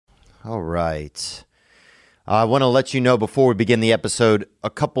All right. I want to let you know before we begin the episode,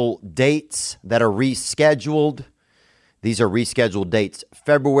 a couple dates that are rescheduled. These are rescheduled dates.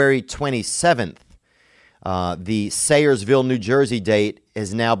 February 27th, the Sayersville, New Jersey date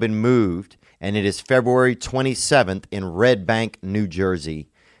has now been moved, and it is February 27th in Red Bank, New Jersey,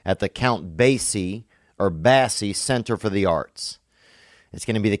 at the Count Basie Center for the Arts. It's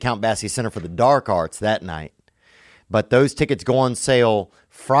going to be the Count Basie Center for the Dark Arts that night. But those tickets go on sale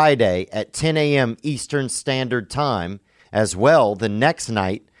Friday at 10 a.m. Eastern Standard Time. As well, the next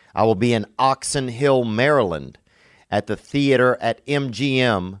night, I will be in Oxon Hill, Maryland, at the theater at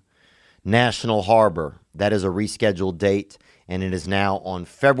MGM National Harbor. That is a rescheduled date, and it is now on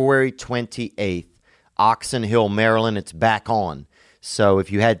February 28th, Oxon Hill, Maryland. It's back on. So if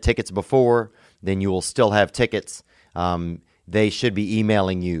you had tickets before, then you will still have tickets. They should be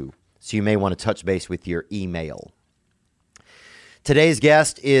emailing you, so you may want to touch base with your email. Today's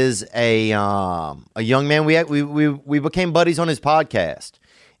guest is a young man. We became buddies on his podcast,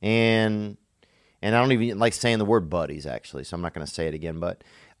 and I don't even like saying the word buddies, actually, so I'm not going to say it again. But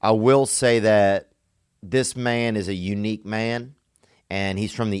I will say that this man is a unique man, and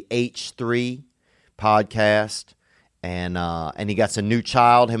he's from the H3 podcast, and he got a new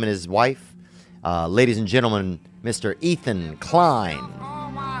child, him and his wife. Ladies and gentlemen, Mr. Ethan Klein.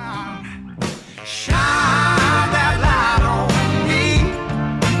 Shine that light on me.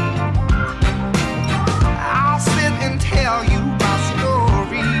 I'll sit and tell you my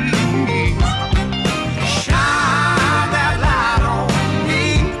stories. Shine that light on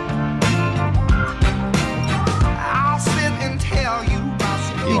me. I'll sit and tell you my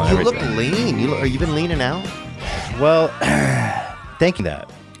stories. You look lean. You've been leaning out? Well, thank you.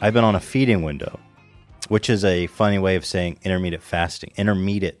 That I've been on a feeding window, which is a funny way of saying intermediate fasting.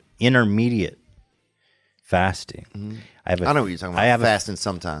 Intermediate fasting. Mm-hmm. I know what you're talking about. I have fasting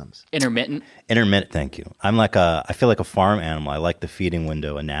sometimes. Intermittent. Thank you. I feel like a farm animal. I like the feeding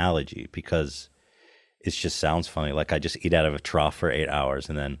window analogy because it just sounds funny. Like I just eat out of a trough for 8 hours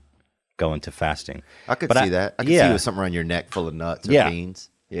and then go into fasting. I could see that. I could see you with something around your neck full of nuts or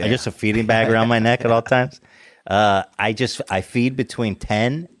beans. Yeah. Just a feeding bag around my neck at all times. I feed between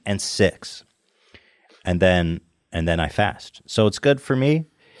 10 and 6. And then I fast. So it's good for me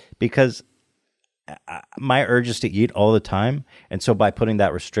because my urge is to eat all the time. And so by putting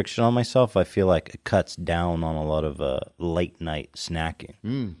that restriction on myself, I feel like it cuts down on a lot of late night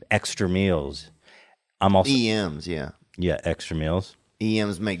snacking, extra meals. I'm also EMs, yeah. Yeah, extra meals.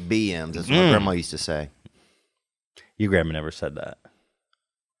 EMs make BMs. That's what my grandma used to say. Your grandma never said that.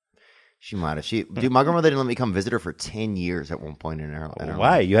 She might have. My grandmother didn't let me come visit her for 10 years at one point in her life.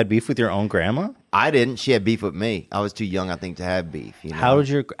 Why? You had beef with your own grandma? I didn't. She had beef with me. I was too young, I think, to have beef. You know? How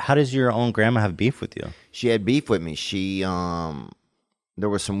does your own grandma have beef with you? She had beef with me. We had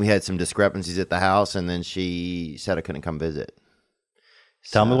some discrepancies at the house, and then she said I couldn't come visit.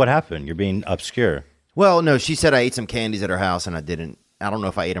 Tell me what happened. You're being obscure. Well, no, she said I ate some candies at her house, and I didn't. I don't know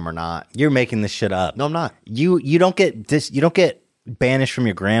if I ate them or not. You're making this shit up. No, I'm not. You don't get banished from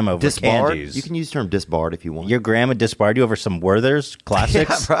your grandma over disbarred? Candies. You can use the term disbarred if you want. Your grandma disbarred you over some Werther's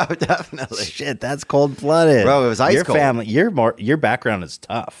classics? Yeah, bro, definitely. Shit, that's cold-blooded. Bro, it was ice cold. Your background is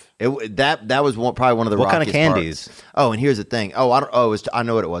tough. That was probably one of the What rockiest kind of candies? parts. Oh, and here's the thing. I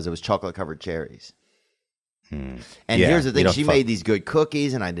know what it was. It was chocolate-covered cherries. And here's the thing. She made these good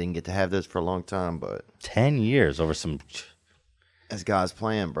cookies, and I didn't get to have those for a long time, but 10 years over some... That's God's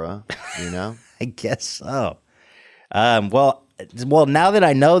plan, bro. You know? I guess so. Well, now that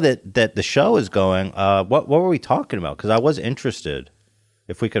I know that the show is going, what were we talking about? Because I was interested.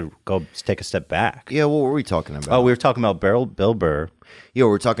 If we could go take a step back. Yeah, what were we talking about? Oh, we were talking about Bill Burr. Yeah, we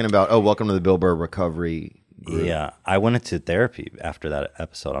were talking about, welcome to the Bill Burr recovery group. Yeah, I went into therapy after that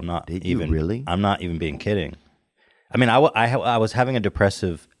episode. Did you really? I'm not even being kidding. I mean, I was having a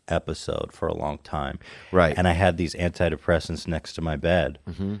depressive episode for a long time. Right. And I had these antidepressants next to my bed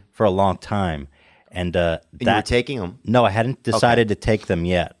for a long time. And you were taking them? No, I hadn't decided to take them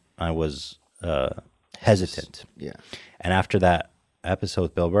yet. I was hesitant. Yeah. And after that episode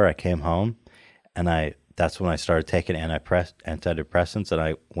with Bill Burr, I came home, and that's when I started taking antidepressants, and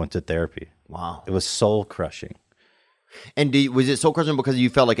I went to therapy. Wow. It was soul crushing. And was it soul crushing because you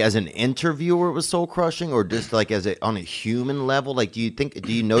felt like as an interviewer it was soul crushing, or just like on a human level? Like, do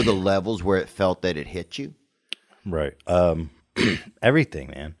you know the levels where it felt that it hit you? Right.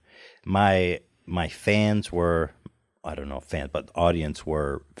 Everything, man. My fans were, I don't know, but the audience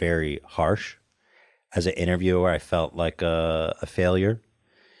were very harsh. As an interviewer, I felt like a failure.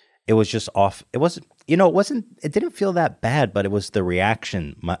 It was just off. It wasn't, it didn't feel that bad, but it was the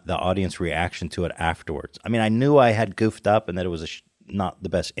reaction, the audience reaction to it afterwards. I mean, I knew I had goofed up and that it was not the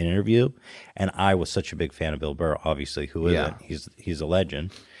best interview. And I was such a big fan of Bill Burr, obviously, who isn't. He's a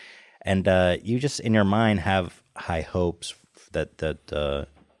legend. And you just in your mind have high hopes that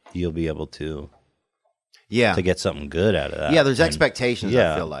you'll be able to get something good out of that. Yeah, there's expectations,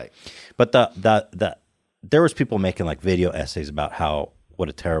 I feel like. But there was people making like video essays about what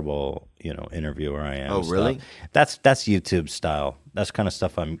a terrible, interviewer I am. Oh, really? That's YouTube style. That's kind of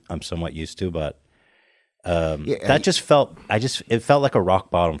stuff I'm somewhat used to, but that just felt it felt like a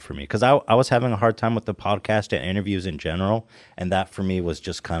rock bottom for me, because I was having a hard time with the podcast and interviews in general, and that for me was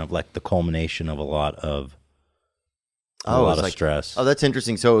just kind of like the culmination of a lot of stress. Oh, that's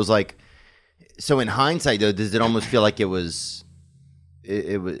interesting. So it was like, so in hindsight though, does it almost feel like it was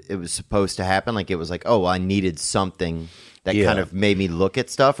supposed to happen? Like it was like, oh, I needed something that kind of made me look at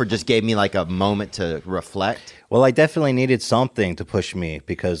stuff, or just gave me like a moment to reflect? Well, I definitely needed something to push me,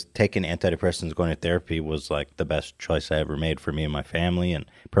 because taking antidepressants, going to therapy was like the best choice I ever made for me and my family, and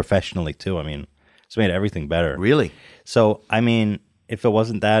professionally too. I mean, it's made everything better. Really? So, I mean, if it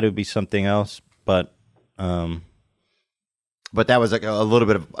wasn't that, it would be something else. But that was like a little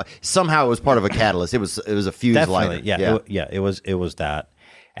bit of, somehow it was part of a catalyst. It was a fuse definitely, lighter. It was that.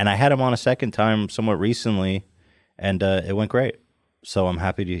 And I had him on a second time somewhat recently, and it went great. So I'm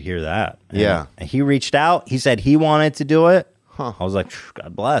happy to hear that. And he reached out. He said he wanted to do it. I was like,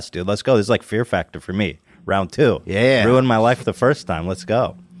 God bless, dude. Let's go. This is like Fear Factor for me. Round 2. Yeah. Ruined my life the first time. Let's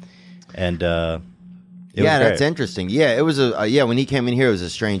go. And that's interesting. Yeah, it was when he came in here, it was a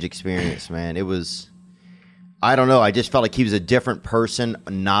strange experience, man. It was, I don't know. I just felt like he was a different person,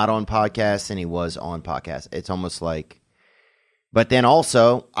 not on podcasts, than he was on podcasts. It's almost like, but then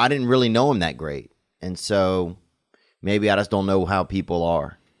also, I didn't really know him that great. And so maybe I just don't know how people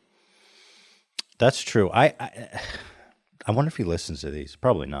are. That's true. I wonder if he listens to these.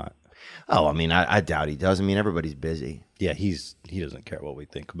 Probably not. Oh, I mean, I doubt he does. I mean, everybody's busy. Yeah, he doesn't care what we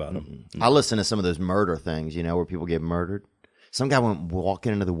think about him. I listen to some of those murder things, where people get murdered. Some guy went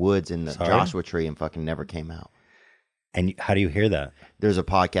walking into the woods in the Joshua Tree and fucking never came out. And how do you hear that? There's a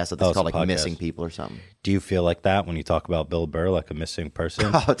podcast that's called like Missing People or something. Do you feel like that when you talk about Bill Burr, like a missing person?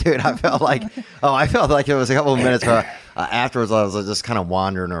 Oh, dude, I felt like it was a couple of minutes where afterwards I was just kind of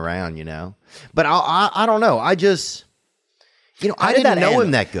wandering around, But I don't know. I just, I didn't know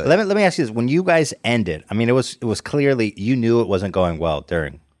him that good. Let me ask you this: when you guys ended, I mean, it was clearly you knew it wasn't going well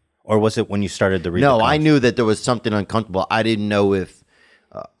during, or was it when you started the? No, I knew that there was something uncomfortable. I didn't know if.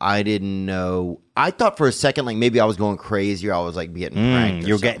 I didn't know. I thought for a second, like maybe I was going crazy, or I was like getting pranked.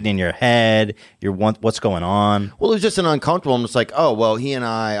 You're getting in your head. What's going on? Well, it was just an uncomfortable. I'm just like, oh, well, he and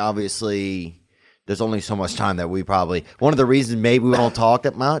I obviously. There's only so much time that we probably. One of the reasons maybe we don't talk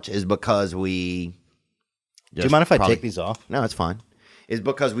that much is because we. Do you mind if I take these off? No, it's fine. It's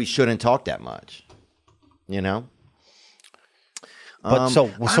because we shouldn't talk that much. But I don't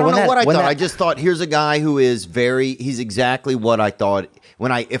know what I thought. I just thought, here's a guy who is he's exactly what I thought.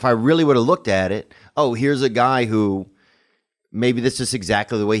 If I really would have looked at it, here's a guy who maybe this is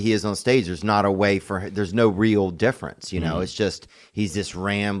exactly the way he is on stage. There's not a way there's no real difference. It's just, he's this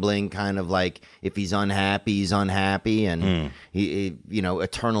rambling kind of like, if he's unhappy, he's unhappy, and he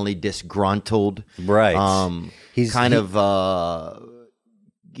eternally disgruntled. Right. He's kind of,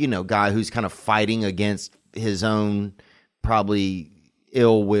 guy who's kind of fighting against his own probably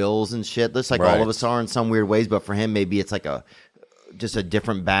ill wills and shit. That's like all of us are in some weird ways, but for him, maybe it's like just a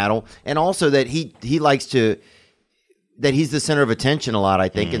different battle. And also that he likes to, that he's the center of attention a lot, I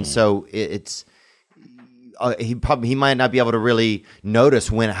think. And so it's, he might not be able to really notice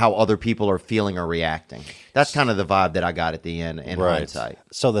how other people are feeling or reacting. That's kind of the vibe that I got at the end in hindsight.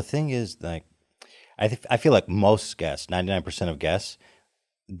 So the thing is, like, I feel like most guests, 99% of guests,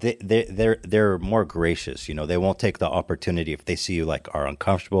 they're more gracious. They won't take the opportunity if they see you like are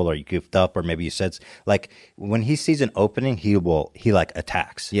uncomfortable or you goofed up, or maybe you said like when he sees an opening, he like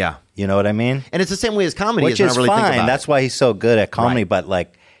attacks. Yeah, you know what I mean. And it's the same way as comedy, which is really fine. That's why he's so good at comedy. Right. But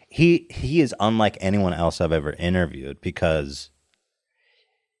like he is unlike anyone else I've ever interviewed, because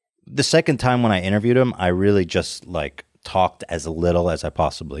the second time when I interviewed him, I really just like talked as little as I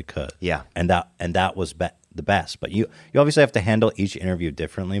possibly could. Yeah, and that was the best. But you obviously have to handle each interview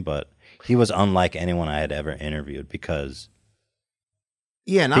differently, but he was unlike anyone I had ever interviewed, because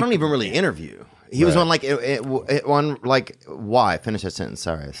and I don't even really interview. He was on why? Finish that sentence.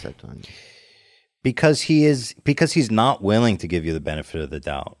 Sorry, I stepped on you. Because he's not willing to give you the benefit of the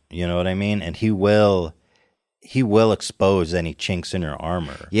doubt. You know what I mean? And he will expose any chinks in your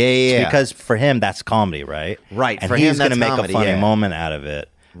armor. Yeah. Because for him, that's comedy, right? Right. And for he's him, going to make a funny moment out of it.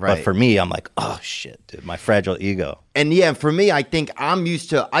 Right. But for me, I'm like, oh shit, dude, my fragile ego. And for me, I think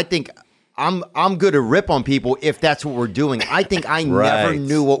I'm good to rip on people if that's what we're doing. I think I never Right.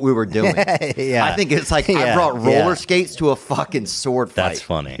 knew what we were doing. Yeah. I think it's like I Yeah, brought roller yeah. skates to a fucking sword fight. That's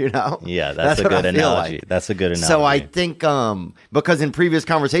funny. You know? Yeah, that's a what good I feel analogy. like. That's a good analogy. So I think because in previous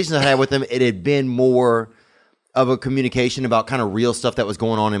conversations I had with him, it had been more of a communication about kind of real stuff that was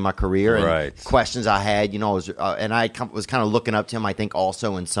going on in my career and Right. questions I had. You know, and I was kind of looking up to him. I think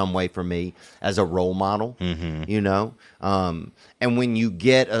also in some way for me as a role model. Mm-hmm. You know, and when you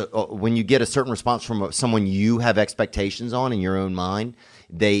get a certain response from someone you have expectations on in your own mind,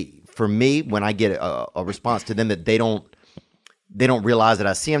 for me, when I get a response to them that they don't realize that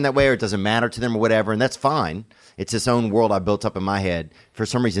I see them that way or it doesn't matter to them or whatever, and that's fine. It's this own world I built up in my head. For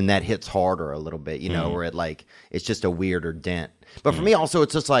some reason, that hits harder a little bit, you know, where it's just a weirder dent. But for me, also,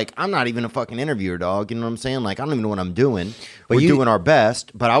 it's just like, I'm not even a fucking interviewer, dog. You know what I'm saying? Like, I don't even know what I'm doing. We're doing our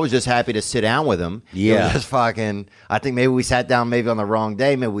best, but I was just happy to sit down with him. Yeah. It was just fucking, I think maybe we sat down maybe on the wrong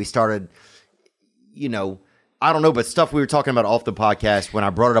day. Maybe we started, you know, I don't know, but stuff we were talking about off the podcast, when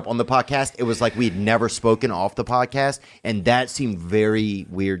I brought it up on the podcast, it was like we'd never spoken off the podcast, and that seemed very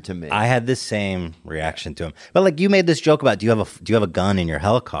weird to me. I had the same reaction to him. But like you made this joke about do you have a gun in your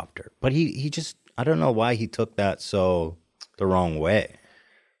helicopter? But he just I don't know why he took that so the wrong way.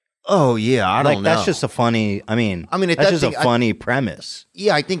 Oh yeah, I don't know. That's just a funny. I mean, at that's that just thing, a funny premise.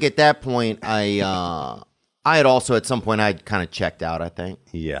 Yeah, I think at that point I had also at some point I'd kind of checked out. I think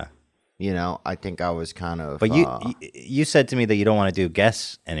Yeah. you know I think I was kind of. But you said to me that you don't want to do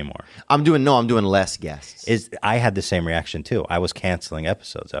guests anymore. I'm doing less guests. I had the same reaction too. I was canceling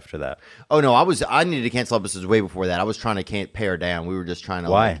episodes after that. Oh no, I needed to cancel episodes way before that. I was trying to pare down. We were just trying to.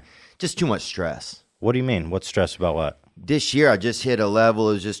 Why? Just too much stress. What do you mean? What's stress about what? This year I just hit a level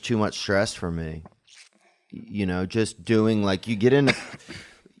of just too much stress for me. You know, just doing like you get in,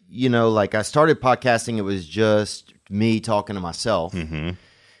 you know, like I started podcasting. It was just me talking to myself,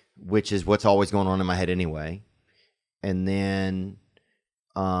 which is what's always going on in my head anyway. And then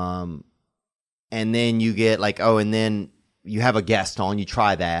you get like, oh, and then you have a guest on, you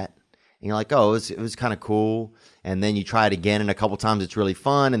try that. And you're like, oh, it was kind of cool. And then you try it again, and a couple times it's really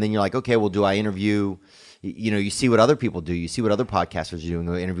fun. And then you're like, okay, well, do I interview? You know, you see what other people do. You see what other podcasters are doing,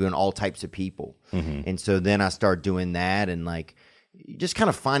 interviewing all types of people. And so then I start doing that and like just kind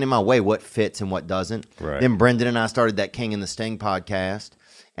of finding my way, what fits and what doesn't. Right. Then Brendan and I started that King and the Sting podcast,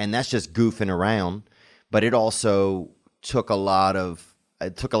 and that's just goofing around. But it also took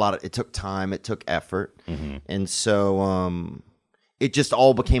it took time, it took effort. And so it just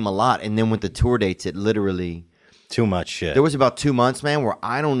all became a lot. And then with the tour dates, it literally... Too much shit. There was about 2 months, man, where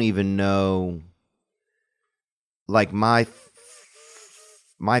I don't even know, like my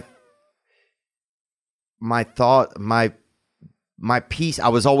thought, my peace. I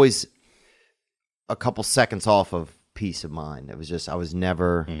was always a couple seconds off of peace of mind. It was just I was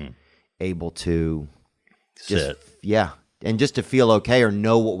never able to Sit. and just to feel okay or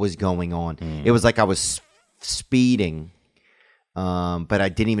know what was going on. It was like I was speeding, but I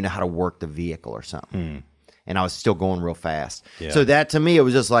didn't even know how to work the vehicle or something. And I was still going real fast. Yeah. So that to me, it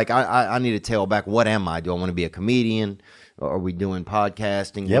was just like, I need to tail back. What am I? Do I want to be a comedian? Or are we doing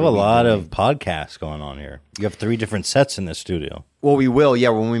podcasting? You have a lot of podcasts going on here. You have 3 different sets in this studio. Well, we will, yeah,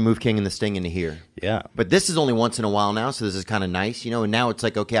 when we move King and the Sting into here. Yeah. But this is only once in a while now, so this is kind of nice, you know? And now it's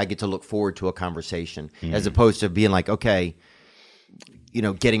like, okay, I get to look forward to a conversation as opposed to being like, okay, you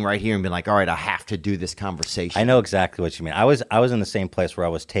know, getting right here and being like, all right, I have to do this conversation. I know exactly what you mean. I was in the same place where I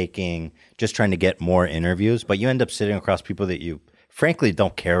was just trying to get more interviews, but you end up sitting across people that you frankly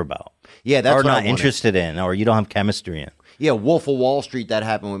don't care about. Yeah, that's or what I not wanted. interested in, or you don't have chemistry in. Yeah, Wolf of Wall Street, that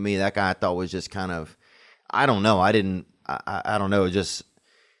happened with me. That guy I thought was just kind of, I don't know. I don't know. Just,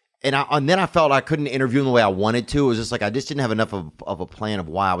 and then I felt I couldn't interview him the way I wanted to. It was just like I just didn't have enough of a plan of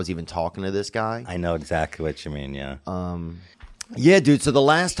why I was even talking to this guy. I know exactly what you mean, yeah. Yeah, dude. So the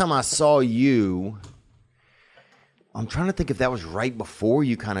last time I saw you, I'm trying to think if that was right before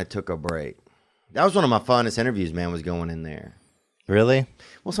you kind of took a break. That was one of my funnest interviews, man, was going in there. Really?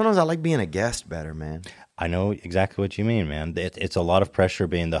 Well, sometimes I like being a guest better, man. I know exactly what you mean, man. It's a lot of pressure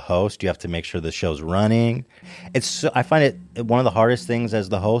being the host. You have to make sure the show's running. I find it one of the hardest things as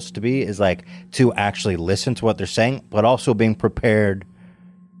the host to be is like to actually listen to what they're saying, but also being prepared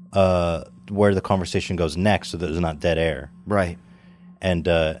where the conversation goes next so that there's not dead air. Right. And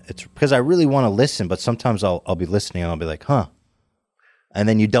it's because I really want to listen, but sometimes I'll be listening and I'll be like, huh. And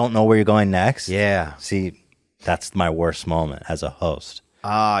then you don't know where you're going next. Yeah. See, that's my worst moment as a host.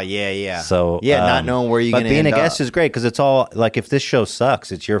 Yeah. So not knowing where you're going to But being end a guest up. is great because it's all like if this show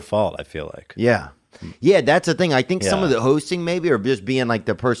sucks, it's your fault. I feel like. Yeah. Yeah, that's the thing. I think some Yeah. of the hosting maybe or just being like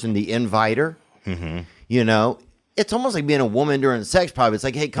the person, the inviter, you know, It's almost like being a woman during sex. Probably, it's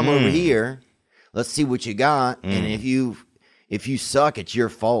like, hey, come over here. Let's see what you got. And if you suck, it's your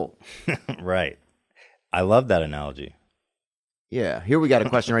fault. Right. I love that analogy. Yeah. Here we got a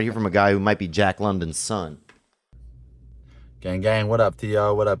question right here from a guy who might be Jack London's son. Gang, what up,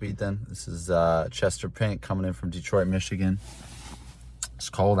 Theo? What up, Ethan? This is Chester Pink coming in from Detroit, Michigan. It's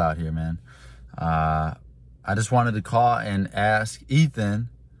cold out here, man. I just wanted to call and ask Ethan,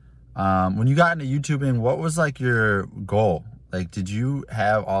 when you got into YouTubing, what was like your goal? Like, did you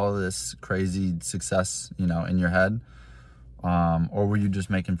have all of this crazy success, in your head? Or were you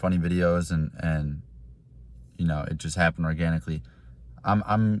just making funny videos and it just happened organically?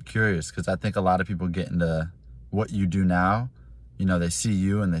 I'm curious because I think a lot of people get into what you do now, they see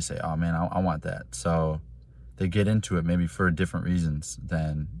you and they say, oh man, I want that. So they get into it maybe for different reasons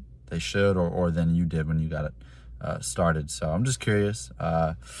than they should or than you did when you got it started. So I'm just curious.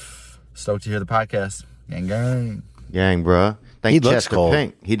 Stoked to hear the podcast. Gang, gang. Gang, bruh. Thank He looks Chester cold.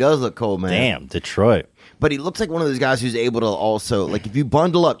 Pink. He does look cold, man. Damn, Detroit. But he looks like one of those guys who's able to also, like, if you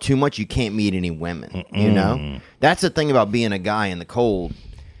bundle up too much, you can't meet any women, That's the thing about being a guy in the cold.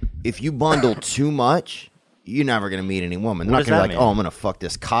 If you bundle too much, you're never going to meet any woman. They're What not does going to that be like, mean? oh, I'm going to fuck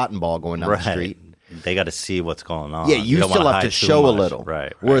this cotton ball going down the street. They got to see what's going on. Yeah, you don't still wanna have to hide too show a much. little.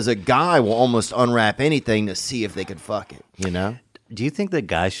 Right. Whereas a guy will almost unwrap anything to see if they could fuck it, Do you think that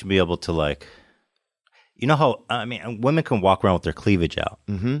guys should be able to, like, how, women can walk around with their cleavage out.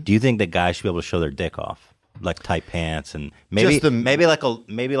 Mm-hmm. Do you think that guys should be able to show their dick off? Like tight pants and maybe Just the- maybe like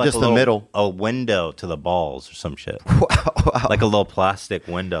just a the little, middle. a window to the balls or some shit. Wow. Like a little plastic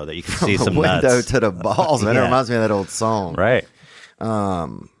window that you can see From some the window nuts. to the balls, man. It Yeah. reminds me of that old song. Right.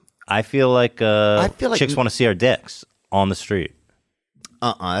 I feel like chicks want to see our dicks on the street.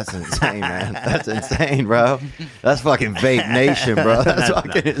 That's insane, man. That's insane, bro. That's fucking Vape Nation, bro. That's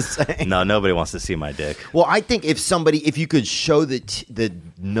fucking insane. No, nobody wants to see my dick. Well, I think if you could show the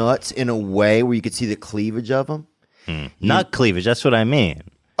nuts in a way where you could see the cleavage of them. Not cleavage. That's what I mean.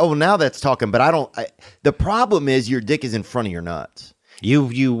 Oh, now that's talking. But the problem is your dick is in front of your nuts.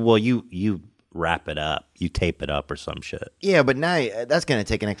 You wrap it up. You tape it up or some shit. Yeah, but now that's going to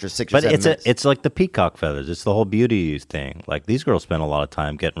take an extra 6 or But 7 minutes. it's like the peacock feathers. It's the whole beauty thing. Like these girls spend a lot of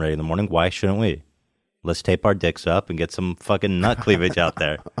time getting ready in the morning. Why shouldn't we? Let's tape our dicks up and get some fucking nut cleavage out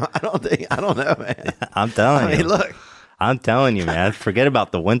there. I don't know, man. I'm telling you. Look. I'm telling you, man. Forget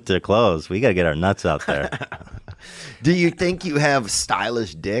about the winter clothes. We got to get our nuts out there. Do you think you have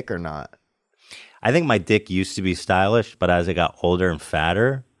stylish dick or not? I think my dick used to be stylish, but as I got older and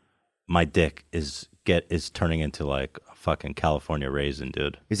fatter, my dick is turning into like a fucking California raisin,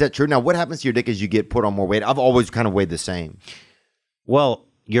 dude. Is that true? Now, what happens to your dick as you get put on more weight? I've always kind of weighed the same. Well,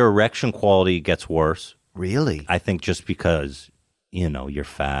 your erection quality gets worse. Really? I think just because, you're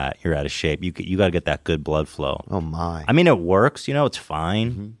fat, you're out of shape, you got to get that good blood flow. Oh, my. I mean, it works, it's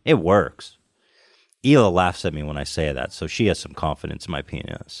fine. Mm-hmm. It works. Ela laughs at me when I say that, so she has some confidence in my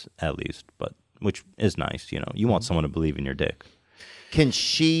penis, at least, but which is nice, You want someone to believe in your dick. Can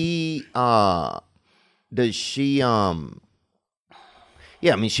she, does she,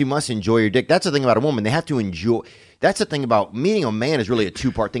 yeah, I mean, she must enjoy your dick. That's the thing about a woman. They have to enjoy. That's the thing about meeting a man is really a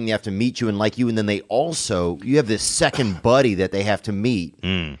two-part thing. They have to meet you and like you, and then you have this second buddy that they have to meet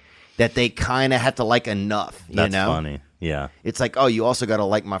that they kind of have to like enough, That's funny. Yeah. It's like, oh, you also got to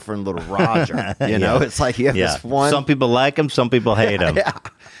like my friend little Roger, It's like you have this one. Some people like him, some people hate him. Yeah.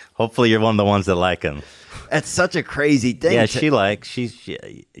 Hopefully you're one of the ones that like him. That's such a crazy thing.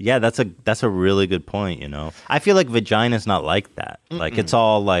 Yeah, that's a really good point, I feel like vagina's not like that. Like it's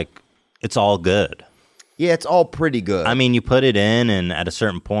all good. Yeah, it's all pretty good. I mean, you put it in and at a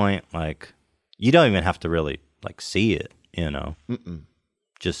certain point, like you don't even have to really like see it,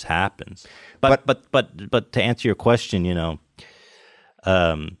 Just happens. But to answer your question, did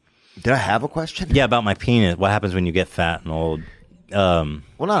I have a question? yeah, about my penis, what happens when you get fat and old? Well,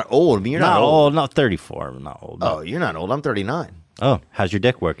 not old. I mean, you're Not not old, not 34, I'm not old. Oh, you're not old. I'm 39. Oh, how's your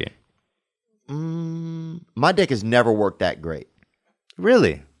dick working? My dick has never worked that great.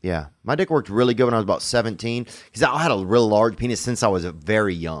 Really? Yeah, my dick worked really good when I was about 17 because I had a real large penis since I was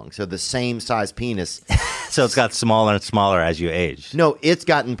very young. So the same size penis. So it's got smaller and smaller as you aged. No, it's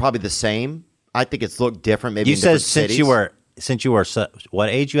gotten probably the same. I think it's looked different. Maybe You in said different since you were what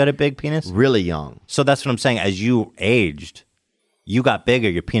age you had a big penis? really young. So that's what I'm saying. As you aged, you got bigger.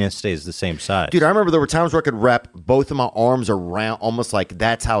 Your penis stays the same size. Dude, I remember there were times where I could wrap both of my arms around, almost like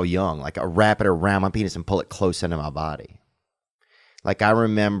that's how young. Like I wrap it around my penis and pull it close into my body. Like I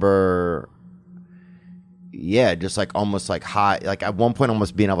remember, just like almost like hide. Like at one point,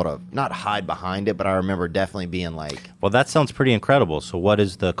 almost being able to not hide behind it, but I remember definitely being like, Well, that sounds pretty incredible. So what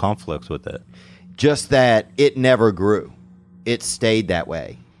is the conflict with it? Just that it never grew. It stayed that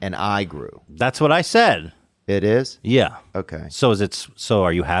way, and I grew. That's what I said. It is? Yeah. Okay. So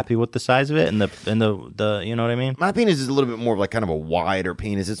are you happy with the size of it and the you know what I mean? My penis is a little bit more of like kind of a wider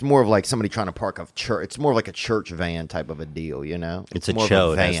penis. It's more of like somebody trying to park a church. It's more like a church van type of a deal, you know? It's a more of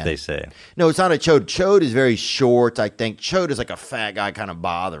chode, van. as they say. No, it's not a chode. Chode is very short, I think. Chode is like a fat guy kind of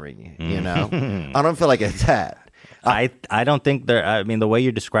bothering you, you know? I don't feel like it's that. I don't think there. I mean, the way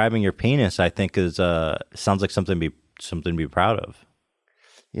you're describing your penis, I think is sounds like something to be proud of.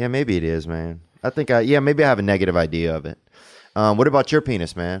 Yeah, maybe it is, man. I think maybe I have a negative idea of it. What about your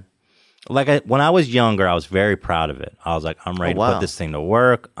penis, man? Like when I was younger, I was very proud of it. I was like, I'm ready to put this thing to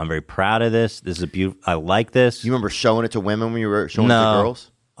work. I'm very proud of this. This is a beautiful. I like this. You remember showing it to women when you were showing it to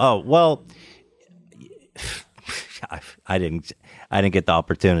girls? Oh well, I didn't get the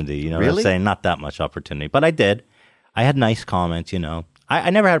opportunity. You know what I'm Really? saying? Not that much opportunity, but I did. I had nice comments. You know,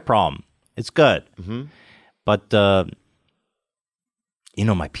 I never had a problem. It's good. Mm-hmm. But you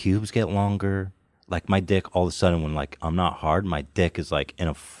know, my pubes get longer. Like my dick, all of a sudden, when like I'm not hard, my dick is like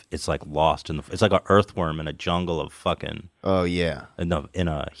it's like lost in the. It's like an earthworm in a jungle of fucking. Oh yeah, in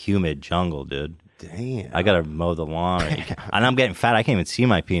a humid jungle, dude. Damn. I gotta mow the lawn, and I'm getting fat. I can't even see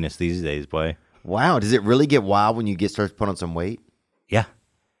my penis these days, boy. Wow, does it really get wild when you start to put on some weight? Yeah.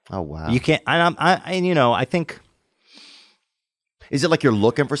 Oh wow. You can't. And you know, I think. Is it like you're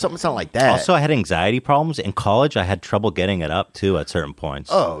looking for something? It's not like that. Also, I had anxiety problems in college. I had trouble getting it up too at certain points.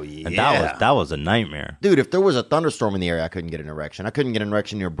 Oh yeah, and that was a nightmare, dude. If there was a thunderstorm in the area, I couldn't get an erection. I couldn't get an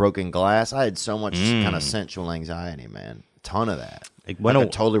erection near broken glass. I had so much kind of sensual anxiety, man. A ton of that. I can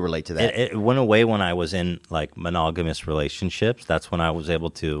totally relate to that. It went away when I was in like monogamous relationships. That's when I was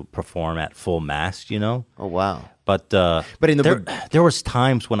able to perform at full mast. You know. Oh wow. But in the there was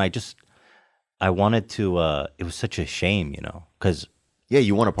times when I wanted to. It was such a shame, you know, because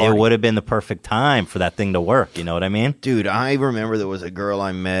you want to party. It would have been the perfect time for that thing to work. You know what I mean, dude? I remember there was a girl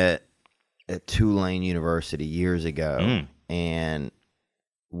I met at Tulane University years ago, and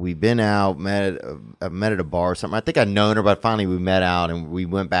we've been out, met at a bar or something. I think I'd known her, but finally we met out, and we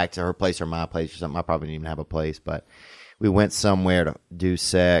went back to her place or my place or something. I probably didn't even have a place, but we went somewhere to do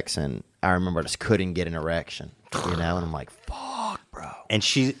sex, and I remember I just couldn't get an erection, you know, and I'm like, fuck, bro. And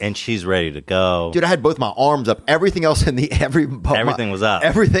she's ready to go. Dude, I had both my arms up. Everything else everything was up.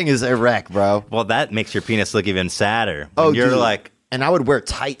 Everything is erect, bro. Well, that makes your penis look even sadder. You're dude. like, and I would wear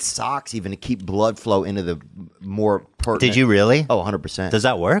tight socks even to keep blood flow into the more pertinent. Did you really? Oh, 100%. Does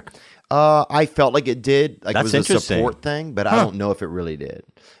that work? I felt like it did. Like That's it was a interesting. support thing, but I don't know if it really did.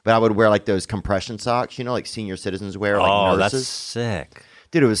 But I would wear like those compression socks, you know, like senior citizens wear, like nurses. That's sick.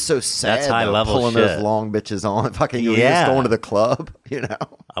 Dude, it was so sad. That's high level pulling shit. those long bitches on, fucking you're just going to the club, you know.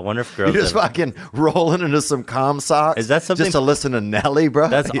 I wonder if girls you're just fucking rolling into some com socks. Is that something just to listen to Nelly, bro?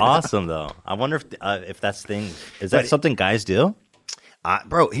 That's you know? awesome, though. I wonder if that's thing. Is that something guys do?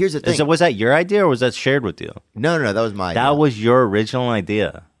 Bro, here's the thing. Was that your idea or was that shared with you? No, that was my idea. That was your original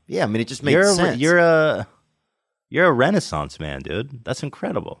idea. Yeah, I mean, it just made sense. You're a Renaissance man, dude. That's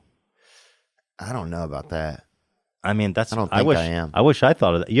incredible. I don't know about that. I mean, I don't think I am. I wish I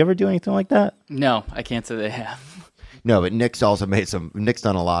thought of that. You ever do anything like that? No, I can't say they have. No, but Nick's also made some. Nick's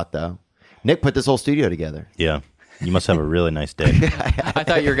done a lot, though. Nick put this whole studio together. Yeah. You must have a really nice dick. I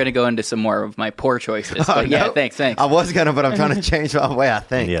thought you were going to go into some more of my poor choices. But yeah, no. thanks. I was going to, but I'm trying to change my way I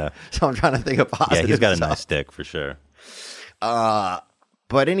think. Yeah. So I'm trying to think of positive Yeah, he's got a stuff. nice dick for sure. But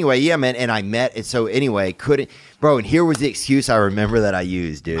anyway, yeah, man. And I met it. So anyway, bro, and here was the excuse I remember that I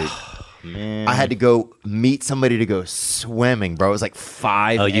used, dude. Man. I had to go meet somebody to go swimming, bro. It was like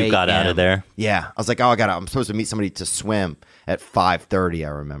 5 Oh, you got out a.m. of there? Yeah. I was like, I'm supposed to meet somebody to swim at 5:30, I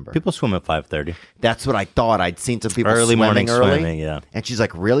remember. People swim at 5:30. That's what I thought. I'd seen some people Early morning early. swimming, yeah. And she's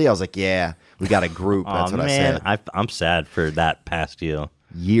like, really? I was like, yeah, we got a group. That's what I said. I'm sad for that past you.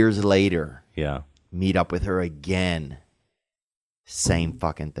 Years later, Yeah. meet up with her again. Same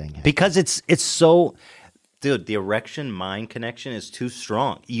fucking thing. Because it's so, dude, the erection mind connection is too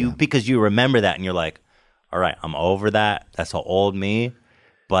strong. Because you remember that and you're like, all right, I'm over that. That's how old me.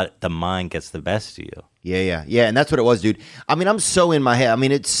 But the mind gets the best of you. Yeah. And that's what it was, dude. I mean, I'm so in my head. I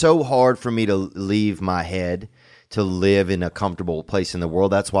mean, it's so hard for me to leave my head to live in a comfortable place in the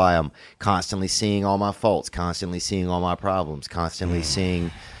world. That's why I'm constantly seeing all my faults, constantly seeing all my problems, constantly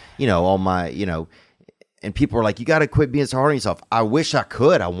seeing, all my, and people are like, you got to quit being so hard on yourself. I wish I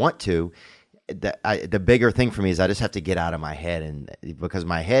could. I want to. The bigger thing for me is I just have to get out of my head, and because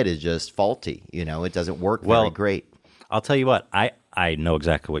my head is just faulty. It doesn't work very great. I'll tell you what, I know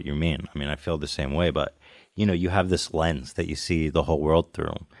exactly what you mean. I mean, I feel the same way, but you have this lens that you see the whole world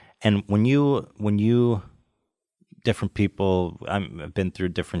through. And when you different people, I've been through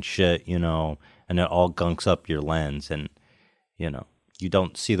different shit, and and it all gunks up your lens, and you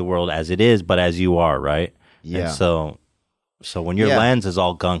don't see the world as it is, but as you are, right? Yeah. And so when your lens is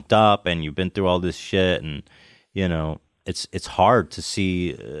all gunked up and you've been through all this shit, and it's hard to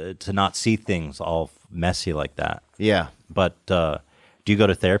see to not see things all messy like that. Yeah. But do you go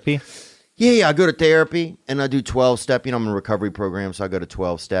to therapy? Yeah, I go to therapy and I do 12-step. I'm in a recovery program, so I go to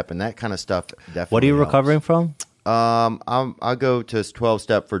 12-step and that kind of stuff definitely What are you helps. recovering from? I go to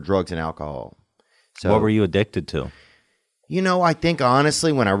 12-step for drugs and alcohol. So What were you addicted to? I think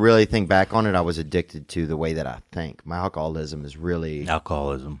honestly, when I really think back on it, I was addicted to the way that I think. My alcoholism is really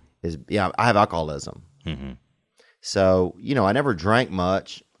Alcoholism. I have alcoholism. Mm-hmm. So, I never drank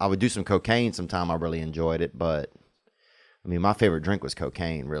much. I would do some cocaine sometime. I really enjoyed it, but my favorite drink was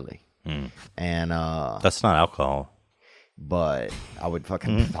cocaine, really. And That's not alcohol. but I would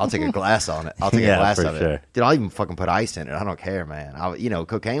I'll take a glass on it. I'll take Yeah, a glass for of sure. it. Dude, I'll even fucking put ice in it. I don't care, man.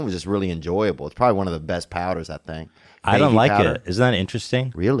 Cocaine was just really enjoyable. It's probably one of the best powders, I think. I don't Baby like powder. it. Isn't that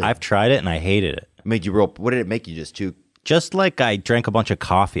interesting? Really? I've tried it and I hated it. Made you what did it make you just too? Just like I drank a bunch of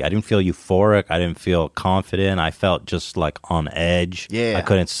coffee. I didn't feel euphoric. I didn't feel confident. I felt just like on edge. Yeah. I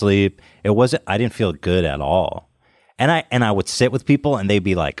couldn't sleep. I didn't feel good at all. And I would sit with people and they'd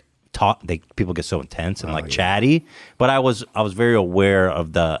be like people get so intense and chatty. But I was very aware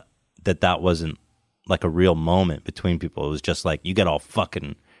of that wasn't like a real moment between people. It was just like you get all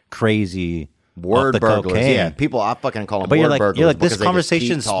fucking crazy Word off the burglars. cocaine. Yeah, people, I fucking call them But word you're like, burglars. this because they just keep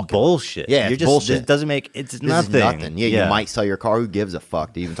conversation's talking. bullshit. Yeah, you're it's bullshit. It doesn't make it's This nothing. is nothing. Yeah, you might sell your car. Who gives a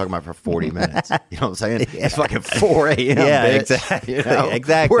fuck? To even talk about it for 40 minutes. You know what I'm saying? It's fucking 4 a.m. Yeah, bitch. exactly.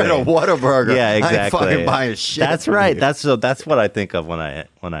 Exactly. We're at a Whataburger. Yeah, exactly. I ain't fucking buying shit. That's from right. you. That's what I think of when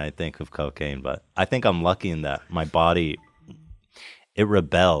I think of cocaine. But I think I'm lucky in that my body it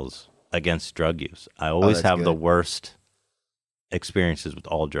rebels against drug use. I always that's have the good. worst experiences with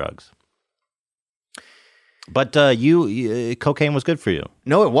all drugs. But cocaine was good for you.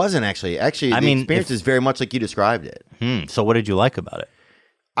 No, it wasn't actually. Actually, the experience is very much like you described it. So what did you like about it?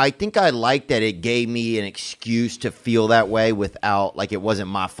 I think I liked that it gave me an excuse to feel that way without, like, it wasn't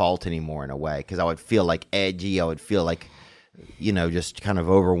my fault anymore in a way, because I would feel like edgy. I would feel like, just kind of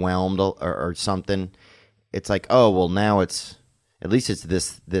overwhelmed or something. It's like, oh, well, now at least it's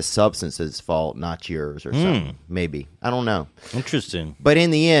this substance's fault, not yours or something. Maybe. I don't know. Interesting. But in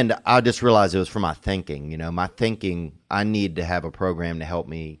the end, I just realized it was for my thinking. My thinking, I need to have a program to help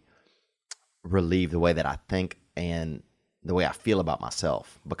me relieve the way that I think and the way I feel about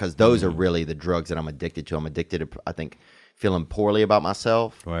myself, because those are really the drugs that I'm addicted to. I'm addicted to, I think, feeling poorly about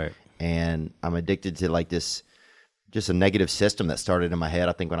myself. Right. And I'm addicted to like this, just a negative system that started in my head,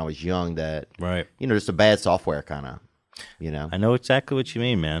 I think, when I was young, that, Right. just a bad software kind of, I know exactly what you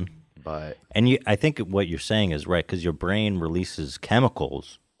mean, man. But And I think what you're saying is right, because your brain releases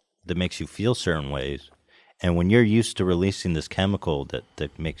chemicals that makes you feel certain ways. And when you're used to releasing this chemical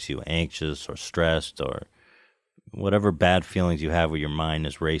that makes you anxious or stressed or whatever bad feelings you have where your mind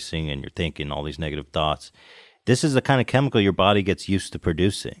is racing and you're thinking all these negative thoughts, this is the kind of chemical your body gets used to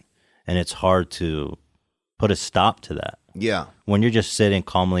producing. And it's hard to put a stop to that. yeah. When you're just sitting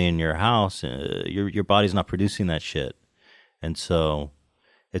calmly in your house, your body's not producing that shit. And so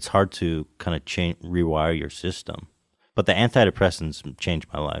it's hard to kind of rewire your system. But the antidepressants changed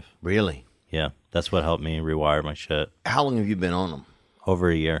my life. Really? Yeah, that's what helped me rewire my shit. How long have you been on them?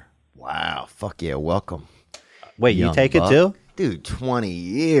 Over a year. Wow. Fuck yeah. Welcome. Wait, you Young take buck. it too? Dude, 20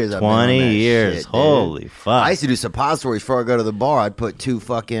 years. I've been on 20 that years. shit, dude. Holy fuck. I used to do suppositories before I go to the bar. I'd put 2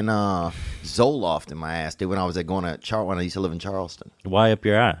 fucking Zoloft in my ass, dude, when I was when I used to live in Charleston. Why up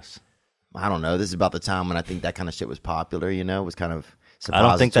your ass? I don't know. This is about the time when I think that kind of shit was popular, it was kind of I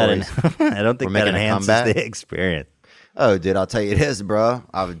don't think that suppositories. I don't think We're that making a enhances comeback? the experience. Oh, dude, I'll tell you this, bro.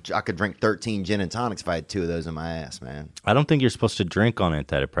 I could drink 13 gin and tonics if I had 2 of those in my ass, man. I don't think you're supposed to drink on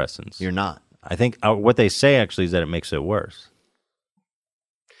antidepressants. You're not. I think what they say actually is that it makes it worse.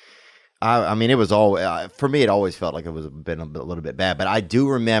 I mean, it was all for me. It always felt like it was been a little bit bad, but I do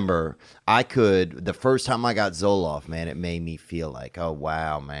remember the first time I got Zoloft, man, it made me feel like, oh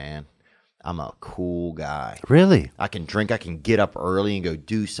wow, man, I'm a cool guy. Really? I can drink. I can get up early and go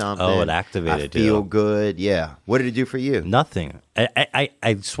do something. Oh, it activated I feel you. good. Yeah. What did it do for you? Nothing. I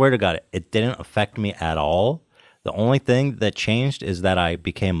swear to God, it didn't affect me at all. The only thing that changed is that I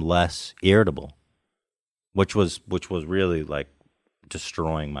became less irritable, which was really like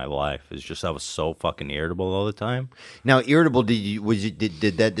destroying my life. It's just I was so fucking irritable all the time. Now, irritable.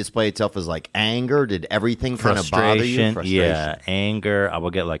 Did that display itself as like anger? Did everything kind of bother you? Frustration. Yeah, anger. I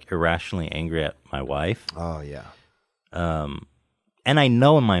would get like irrationally angry at my wife. Oh yeah. And I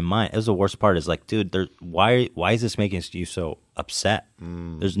know in my mind, it was the worst part is like, dude, why is this making you so upset?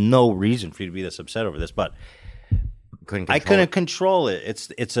 There's no reason for you to be this upset over this, but I couldn't control it.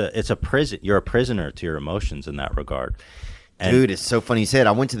 It's a prison. You're a prisoner to your emotions in that regard. And dude, it's so funny you said.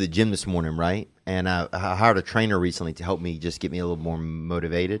 I went to the gym this morning, right? And I hired a trainer recently to help me just get me a little more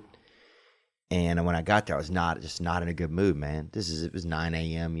motivated. And when I got there, I was not in a good mood, man. It was 9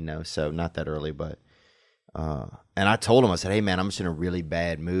 a.m., you know, so not that early, but and I told him, I said, hey man, I'm just in a really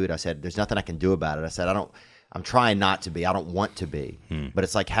bad mood. I said, there's nothing I can do about it. I said, I'm trying not to be. I don't want to be. But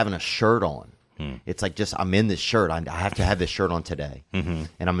it's like having a shirt on. It's like I'm in this shirt. I have to have this shirt on today. And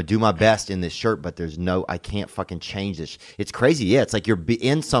I'm going to do my best in this shirt, but I can't fucking change this. It's crazy. Yeah, it's like you're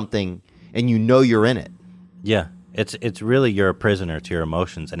in something and you know you're in it. Yeah, it's really you're a prisoner to your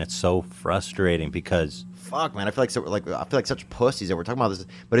emotions, and it's so frustrating because fuck, man, I feel like such pussies that we're talking about this,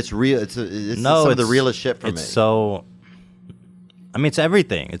 but it's real. It's some of the realest shit for me. It's so. I mean, it's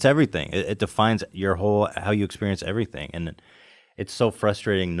everything. It's everything. It defines your whole how you experience everything, and it's so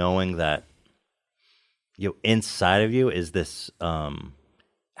frustrating knowing that inside of you is this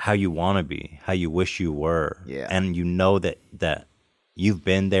how you want to be, how you wish you were, and you know that you've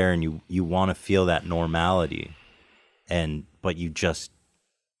been there, and you want to feel that normality, but you just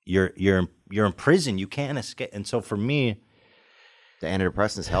you're in prison. You can't escape. And so for me, the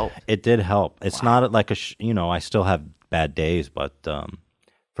antidepressants help. It did help. It's not like I still have bad days, but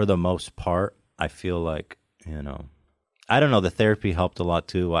for the most part, I feel like, I don't know. The therapy helped a lot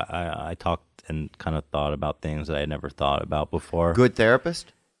too. I talked and kind of thought about things that I had never thought about before. Good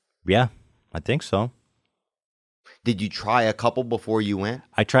therapist? Yeah, I think so. Did you try a couple before you went?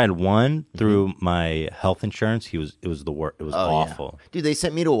 I tried one through my health insurance. It was the work. It was awful. Yeah. Dude, they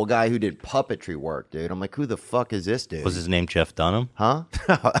sent me to a guy who did puppetry work, dude. I'm like, who the fuck is this dude? Was his name Jeff Dunham? Huh?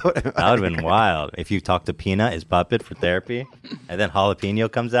 That would have been wild. If you talk to Peanut, his puppet, for therapy, and then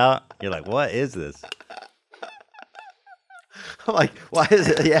Jalapeno comes out, you're like, what is this? I'm like, why is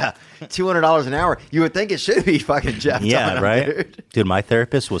it? Yeah, $200 an hour. You would think it should be fucking Jeff Dunham, right? Dude, my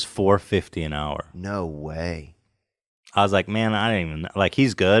therapist was $4.50 an hour. No way. I was like, man, I didn't even like.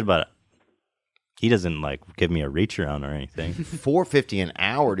 He's good, but he doesn't like give me a reach around or anything. $4.50 an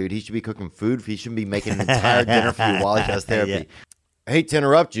hour, dude. He should be cooking food. He shouldn't be making an entire dinner for you while he does therapy. Yeah. I hate to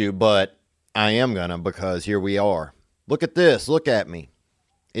interrupt you, but I am gonna, because here we are. Look at this. Look at me.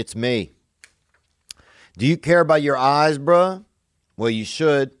 It's me. Do you care about your eyes, bruh? Well, you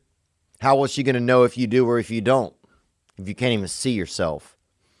should. How was she gonna know if you do or if you don't? If you can't even see yourself.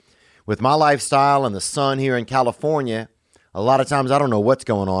 With my lifestyle and the sun here in California, a lot of times I don't know what's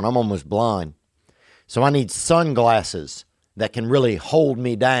going on. I'm almost blind. So I need sunglasses that can really hold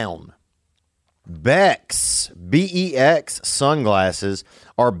me down. Bex, B-E-X sunglasses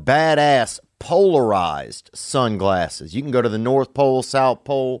are badass polarized sunglasses. You can go to the North Pole, South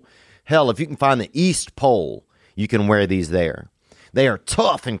Pole. Hell, if you can find the East Pole, you can wear these there. They are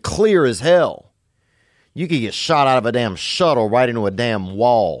tough and clear as hell. You could get shot out of a damn shuttle right into a damn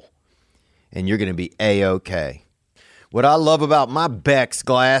wall, and you're going to be A-OK. What I love about my Bex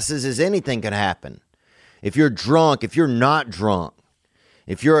glasses is anything can happen. If you're drunk, if you're not drunk,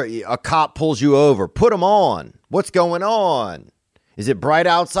 if a cop pulls you over, put them on. What's going on? Is it bright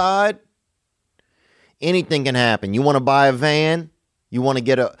outside? Anything can happen. You want to buy a van? You want to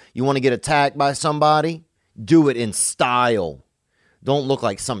get attacked by somebody? Do it in style. Don't look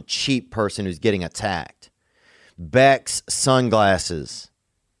like some cheap person who's getting attacked. Bex sunglasses.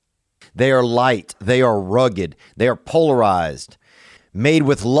 They are light, they are rugged, they are polarized, made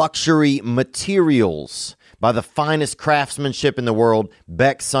with luxury materials. By the finest craftsmanship in the world,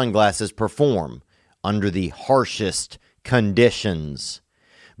 Bex sunglasses perform under the harshest conditions.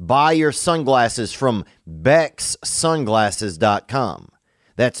 Buy your sunglasses from BexSunglasses.com.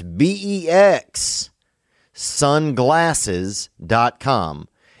 That's BEX sunglasses.com,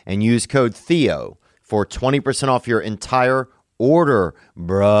 and use code Theo for 20% off your entire order,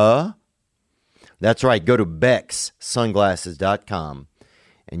 bruh. That's right. Go to BexSunglasses.com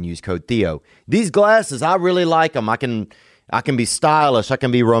and use code Theo. These glasses, I really like them. I can be stylish. I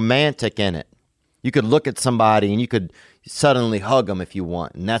can be romantic in it. You could look at somebody and you could suddenly hug them if you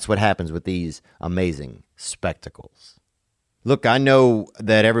want. And that's what happens with these amazing spectacles. Look, I know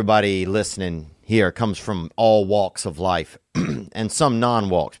that everybody listening here comes from all walks of life and some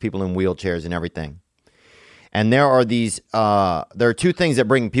non-walks, people in wheelchairs and everything. And there are two things that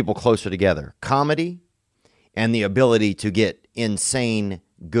bring people closer together: comedy and the ability to get insane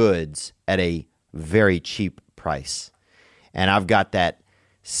goods at a very cheap price. And I've got that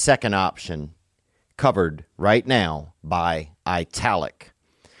second option covered right now by Italic.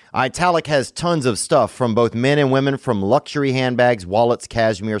 Italic has tons of stuff from both men and women, from luxury handbags, wallets,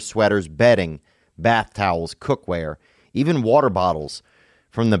 cashmere, sweaters, bedding, bath towels, cookware, even water bottles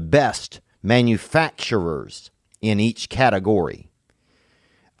from the best manufacturers in each category.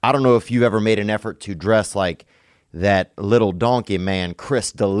 I don't know if you've ever made an effort to dress like that little donkey man,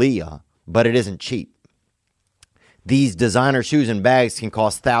 Chris D'Elia, but it isn't cheap. These designer shoes and bags can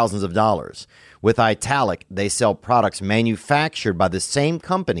cost thousands of dollars. With Italic, they sell products manufactured by the same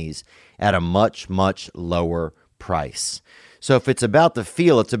companies at a much, much lower price. So if it's about the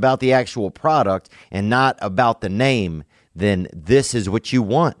feel, it's about the actual product and not about the name, then this is what you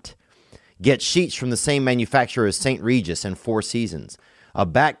want. Get sheets from the same manufacturer as St. Regis and Four Seasons, a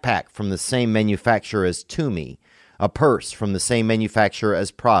backpack from the same manufacturer as Tumi, a purse from the same manufacturer as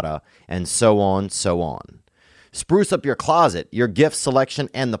Prada, and so on, so on. Spruce up your closet, your gift selection,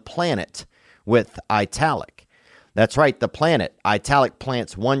 and the planet with Italic. That's right, the planet. Italic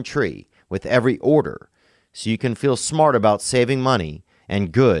plants one tree with every order, so you can feel smart about saving money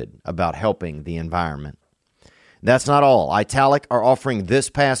and good about helping the environment. That's not all. Italic are offering this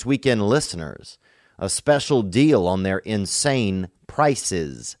past weekend listeners a special deal on their insane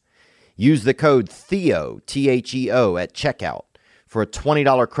prices. Use the code THEO, T-H-E-O, at checkout for a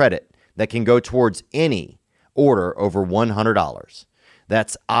 $20 credit that can go towards any order over $100.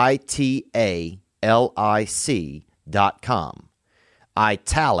 That's ITALIC.com.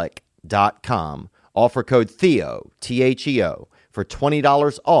 Italic.com. Offer code THEO, T-H-E-O, for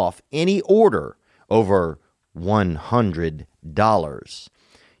 $20 off any order over $100.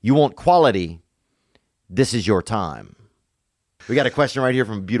 You want quality? This is your time. We got a question right here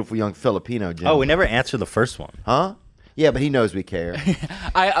from a beautiful young Filipino, Jim. Oh, we never answered the first one. Huh? Yeah, but he knows we care.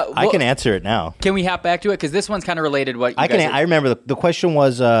 I can answer it now. Can we hop back to it? Because this one's kind of related. I remember the question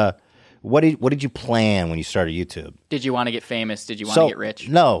was, what did you plan when you started YouTube? Did you want to get famous? Did you want to get rich?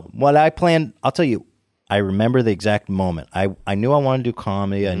 No. What I planned, I'll tell you, I remember the exact moment. I knew I wanted to do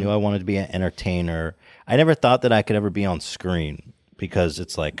comedy. I knew I wanted to be an entertainer. I never thought that I could ever be on screen, because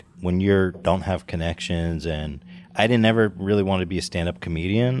it's like when you don't have connections, and I didn't ever really want to be a stand-up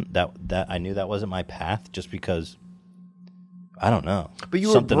comedian. That I knew that wasn't my path, just because I don't know. But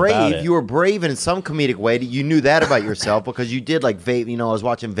you were brave. You were brave in some comedic way. You knew that about yourself because you did like vape. You know, I was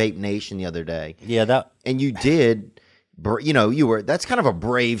watching Vape Nation the other day. Yeah, and you did. You know, you were. That's kind of a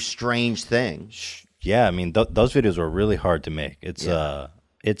brave, strange thing. Yeah, I mean, those videos were really hard to make.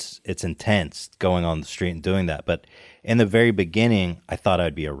 It's intense going on the street and doing that. But in the very beginning, I thought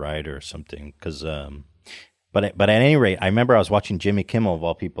I'd be a writer or something. But at any rate, I remember I was watching Jimmy Kimmel of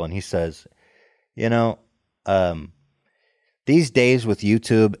all people, and he says, you know, these days with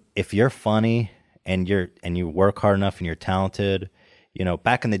YouTube, if you're funny and you work hard enough and you're talented, you know,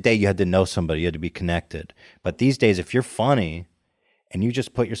 back in the day you had to know somebody, you had to be connected. But these days, if you're funny and you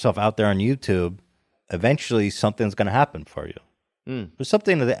just put yourself out there on YouTube, eventually something's going to happen for you. There's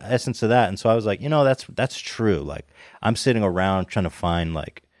something to the essence of that. And so I was like, you know, that's true. Like, I'm sitting around trying to find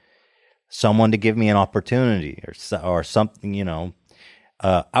like someone to give me an opportunity or something, you know.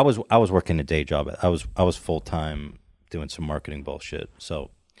 I was working a day job. I was full-time doing some marketing bullshit.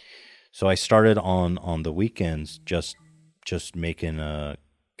 So I started on the weekends just making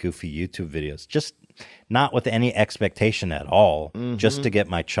goofy YouTube videos, just not with any expectation at all, just to get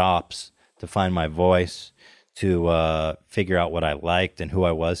my chops, to find my voice, to figure out what I liked and who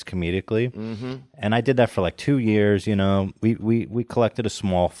I was comedically. And I did that for like 2 years. You know, we collected a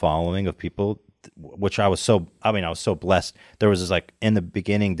small following of people, which I was so blessed. There was this, like, in the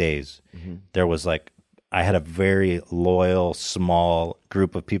beginning days, there was like, I had a very loyal, small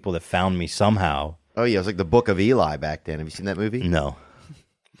group of people that found me somehow. Oh yeah, it was like the Book of Eli back then. Have you seen that movie? No.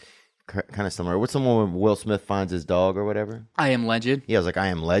 Kind of similar. What's the one where Will Smith finds his dog or whatever? I Am Legend. Yeah, it was like I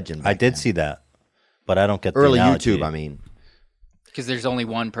Am Legend. I did see that, but I don't get the early analogy. YouTube. I mean, because there's only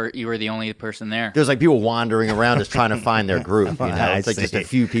one you were the only person there. There's like people wandering around just trying to find their group. You know, I it's like see. just a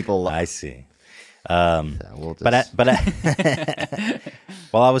few people. I see. We'll just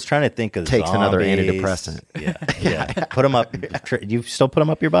Well, I was trying to think of takes another zombies. antidepressant. Yeah. Put them up. You still put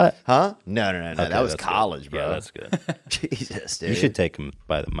them up your butt? Huh? No. Okay, that was that's college, good. bro. Yeah, that's good. Jesus, dude. You should take them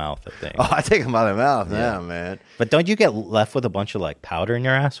by the mouth, I think. Oh, I take them by the mouth now, man. But don't you get left with a bunch of like powder in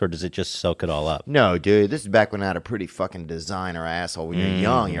your ass, or does it just soak it all up? No, dude. This is back when I had a pretty fucking designer asshole. When you're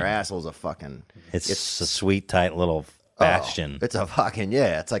young, your asshole's a fucking. It's a sweet, tight little bastion. It's a fucking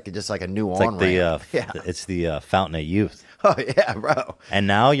It's like just like a new It's on like ramp. it's the fountain of youth. Oh yeah, bro. And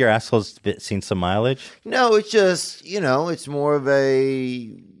now your asshole's seen some mileage. No, it's just it's more of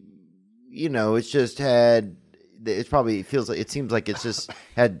a it's just had. It seems like it's just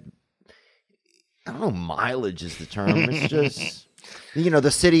had. I don't know. Mileage is the term. It's just. You know,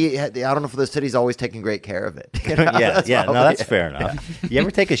 the city, I don't know if the city's always taking great care of it. You know, Yeah, no, probably that's it. fair enough. You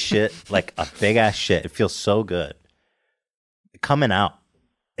ever take a shit, like a big ass shit? It feels so good. Coming out,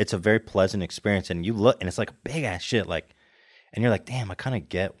 it's a very pleasant experience, and you look, and it's like a big ass shit, like, and you're like, damn, I kind of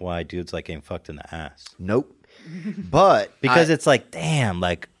get why dudes like getting fucked in the ass. Nope. But Because it's like, damn,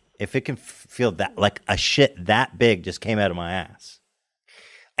 like, if it can feel that, like a shit that big just came out of my ass.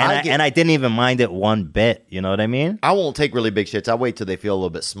 And I didn't even mind it one bit. You know what I mean? I won't take really big shits. I wait till they feel a little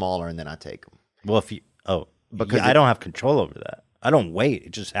bit smaller and then I take them. Well, because I don't have control over that. I don't wait.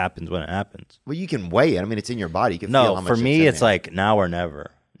 It just happens when it happens. Well, you can weigh it. I mean, it's in your body. You can feel how No, much for shit's me, in it's there. like now or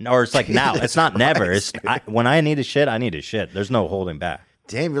never. Or it's like now. It's not never. It's when I need a shit, I need a shit. There's no holding back.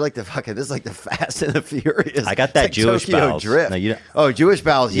 Damn, you're like the fucking. This is like the Fast and the Furious. I got that It's like Jewish Tokyo bowels. Drift. No, you don't- Oh, Jewish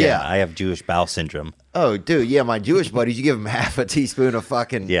bowels. Yeah. I have Jewish bowel syndrome. Oh, dude. Yeah, my Jewish buddies. You give them half a teaspoon of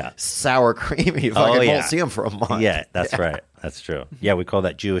fucking sour cream, and you fucking won't see them for a month. Yeah, that's right. That's true. Yeah, we call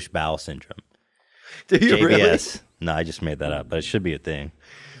that Jewish bowel syndrome. Do you JBS. really? No, I just made that up, but it should be a thing.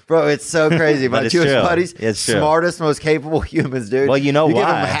 Bro, it's so crazy. But My it's Jewish true. buddies, It's true. smartest, most capable humans, dude. Well, you know you give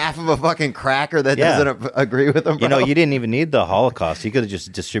why. them half of a fucking cracker that Yeah. doesn't agree with them, bro. You know, you didn't even need the Holocaust. You could have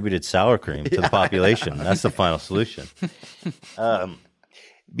just distributed sour cream to the population. That's the final solution. But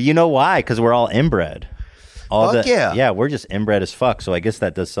you know why? Because we're all inbred. Fuck yeah. Yeah, we're just inbred as fuck. So I guess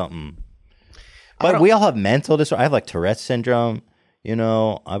that does something. But we all have mental disorder. I have like Tourette's syndrome. You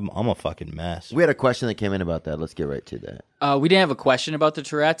know, I'm a fucking mess. We had a question that came in about that. Let's get right to that. We didn't have a question about the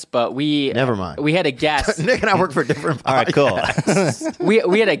Tourette's, but we Never mind. We had a guest. Nick and I work for different All right, cool.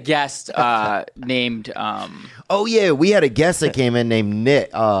 we had a guest named Oh, yeah. We had a guest that came in named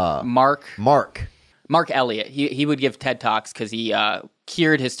Nick. Mark Elliott. He would give TED Talks because he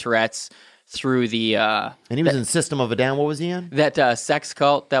cured his Tourette's through the And he was in System of a Down. What was he in? that sex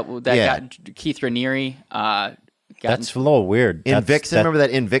cult that Yeah. got Keith Raniere. That's a little weird. Invixen. Remember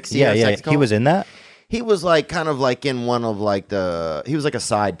that Invixia Yeah, yeah. sex cult? He was in that? He was like kind of like in one of like the. He was like a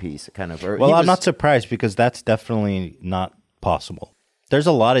side piece, kind of. Well, I'm not surprised because that's definitely not possible. There's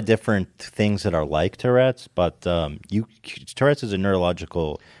a lot of different things that are like Tourette's, but Tourette's is a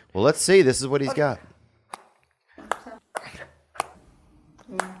neurological. Well, let's see. This is what he's got.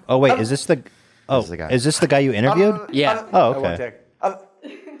 Oh wait, is this the? Oh, is the guy. is this the guy you interviewed? Yeah. Oh, okay.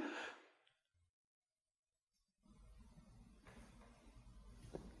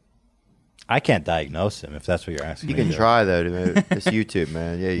 I can't diagnose him if that's what you're asking. You me can to. try though. It's YouTube,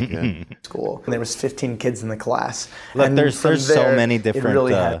 man. Yeah, you can. School. And there was 15 kids in the class. Look, And there's from so there, many it different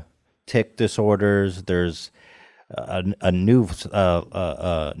really had- tic disorders. There's a new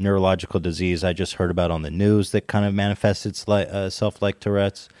neurological disease I just heard about on the news that kind of manifests itself like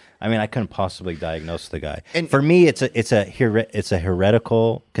Tourette's. I mean, I couldn't possibly diagnose the guy. And- for me, it's a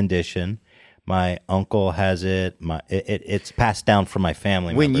heretical condition. My uncle has it. It's passed down from my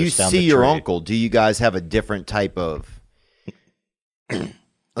family. When you members down see the your tree. uncle, do you guys have a different type of?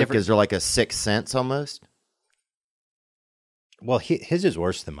 Like, is there like a sixth sense almost? Well, his is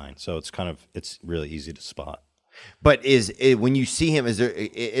worse than mine, so it's really easy to spot. But when you see him, is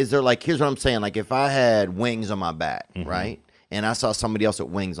there like, here's what I'm saying, like if I had wings on my back, Mm-hmm. right, and I saw somebody else with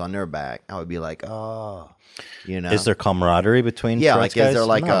wings on their back, I would be like, oh, you know, Is there camaraderie between? Yeah, Tourette's like, is guys? there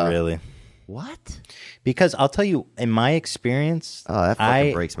like Not a- really? what? Because I'll tell you, in my experience, Oh, that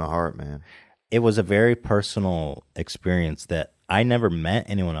fucking breaks my heart, man. it was a very personal experience that I never met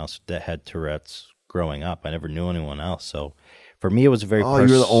anyone else that had Tourette's growing up. I never knew anyone else. So for me, it was a very Oh, you're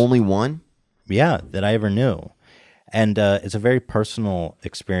the only one. yeah, that I ever knew. And it's a very personal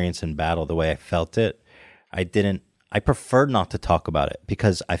experience in battle, the way I felt it. I preferred not to talk about it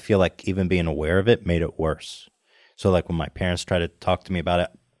because I feel like even being aware of it made it worse. So like when my parents tried to talk to me about it,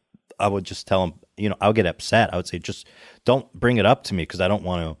 I would just tell them, I would get upset. I would say, just don't bring it up to me because I don't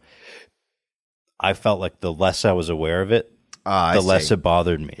want to. I felt like the less I was aware of it, I the less see. it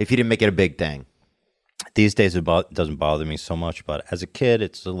bothered me. If you didn't make it a big thing. These days it doesn't bother me so much, but as a kid,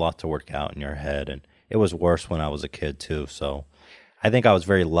 it's a lot to work out in your head, and it was worse when I was a kid too. So I think I was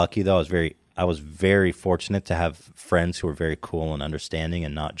very lucky, though. I was very fortunate to have friends who were very cool and understanding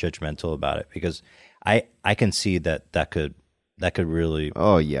and not judgmental about it, because I can see that could really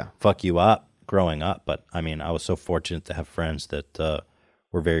Oh yeah. fuck you up growing up. But I mean, I was so fortunate to have friends that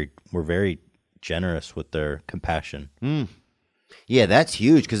were very generous with their compassion. Yeah, that's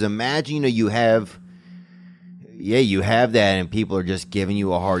huge. Because imagine, you have that, and people are just giving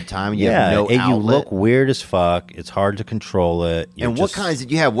you a hard time. And you have no and you outlet. look weird as fuck. It's hard to control it. And what kinds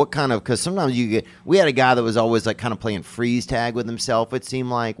did you have? What kind of? Because sometimes we had a guy that was always like kind of playing freeze tag with himself. It seemed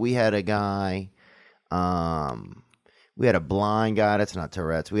like we had a guy. We had a blind guy. That's not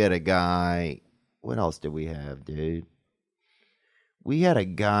Tourette's. We had a guy. What else did we have, dude? We had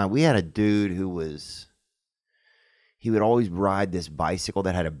a dude who he would always ride this bicycle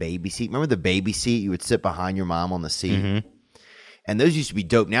that had a baby seat. Remember the baby seat? You would sit behind your mom on the seat. Mm-hmm. And those used to be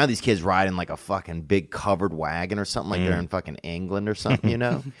dope. Now these kids ride in like a fucking big covered wagon or something, like they're in fucking England or something, you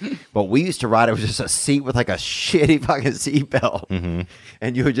know? But we used to ride, it was just a seat with like a shitty fucking seatbelt.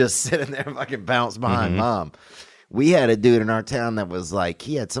 And you would just sit in there and fucking bounce behind mom. We had a dude in our town that was like,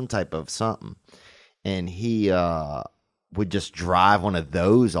 he had some type of something. And he would just drive one of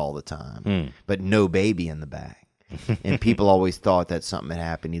those all the time, but no baby in the back. And people always thought that something had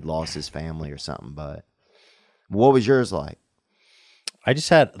happened. He'd lost his family or something. But what was yours like? I just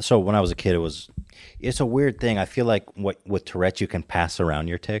had, so when I was a kid, it's a weird thing. I feel like with Tourette's, you can pass around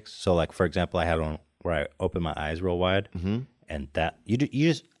your tics. So like, for example, I had one where I open my eyes real wide, and that you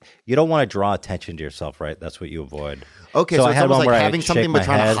don't want to draw attention to yourself, right? That's what you avoid. Okay, so it's almost like having something but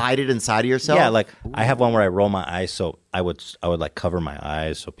trying to hide it inside of yourself? Yeah, like I have one where I roll my eyes, so I would like cover my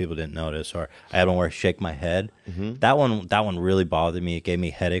eyes so people didn't notice. Or I had one where I shake my head. That one really bothered me. It gave me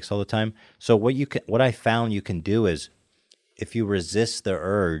headaches all the time. So what I found you can do is, if you resist the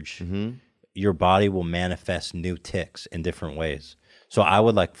urge, your body will manifest new tics in different ways. So I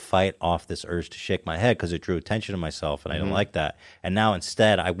would like fight off this urge to shake my head because it drew attention to myself, and I didn't like that. And now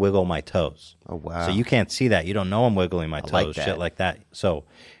instead, I wiggle my toes. Oh, wow. So you can't see that. You don't know I'm wiggling my toes, like that. shit like that. So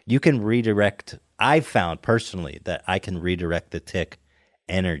you can redirect. I've found personally that I can redirect the tic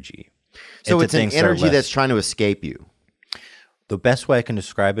energy. So into it's an things that are energy less- that's trying to escape you. The best way I can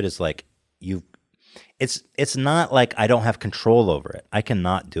describe it is like it's not like I don't have control over it. I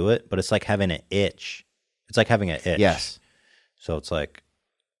cannot do it, but it's like having an itch. It's like having an itch. Yes. So it's like,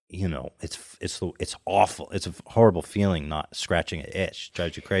 it's awful. It's a horrible feeling not scratching an itch. It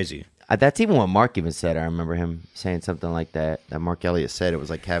drives you crazy. That's even what Mark even said. I remember him saying something like that. That Mark Elliott said it was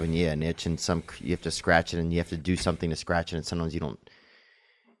like having an itch, and you have to scratch it, and you have to do something to scratch it, and sometimes you don't.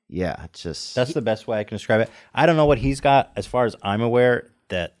 Yeah, it's just That's the best way I can describe it. I don't know what he's got. As far as I'm aware,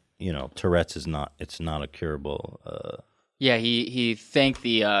 that Tourette's is not. It's not a curable. Yeah, he thanked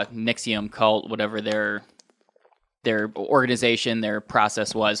the Nixium cult, whatever their organization, their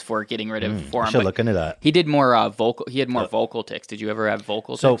process was for getting rid of for I him. should But look into that. he did more vocal. He had more vocal tics. Did you ever have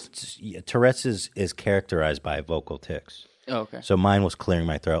vocal So tics? Tourette's is characterized by vocal tics. Oh, okay. So mine was clearing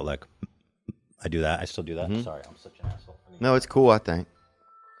my throat. Like I do that. I still do that. Sorry, I'm such an asshole. no, it's cool. I think.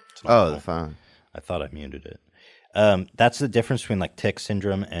 Oh, the phone. I thought I muted it. That's the difference between like tic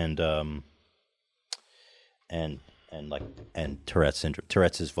syndrome and Tourette's syndrome.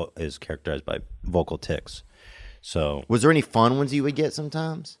 Tourette's is characterized by vocal tics. So Was there any fun ones you would get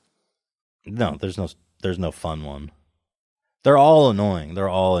sometimes? no, there's no fun one. They're all annoying.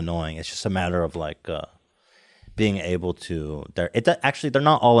 It's just a matter of like being able to. Actually, they're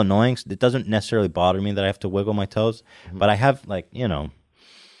not all annoying. It doesn't necessarily bother me that I have to wiggle my toes, but I have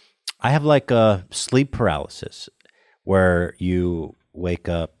sleep paralysis where you wake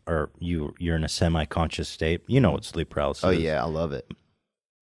up or you're in a semi-conscious state. You know what sleep paralysis Oh is. yeah, I love it.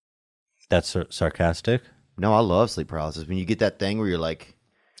 That's sarcastic? No, I love sleep paralysis. When you get that thing where you're like,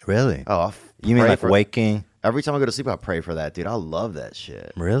 Really? oh, You mean like waking? Every time I go to sleep, I pray for that, dude. I love that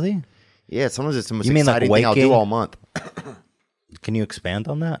shit. Really? Yeah, sometimes it's the most You mean like exciting thing I'll do waking? all month. Can you expand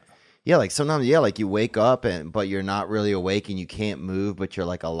on that? Yeah, like sometimes, like you wake up but you're not really awake and you can't move, but you're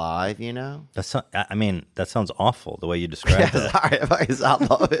like alive, you know? That's not, I mean, that sounds awful the way you described it. I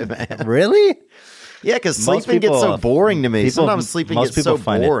love it, man. Really? Yeah, because Most sleeping gets so people- boring to me. Sometimes sleeping most gets so people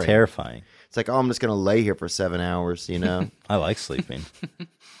find boring. it terrifying. It's like, oh, I'm just going to lay here for 7 hours, you know? I like sleeping.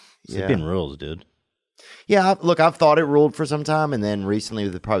 Yeah. Sleeping rules, dude. Yeah, look, I've thought it ruled for some time, and then recently,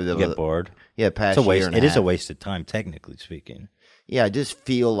 probably You get bored. Yeah, past It's a waste. year and It is a half. wasted time, technically speaking. Yeah, I just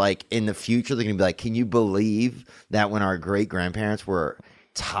feel like in the future they're gonna be like, can you believe that when our great grandparents were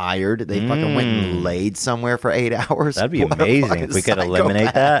tired, they fucking went and laid somewhere for 8 hours? That'd be What a amazing fucking if we could eliminate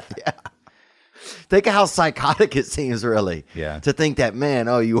psychopath. that. Yeah. Think of how psychotic it seems, really. Yeah. To think that, man,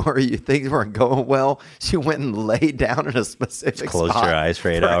 things weren't going well, so you went and laid down in a specific close spot your eyes for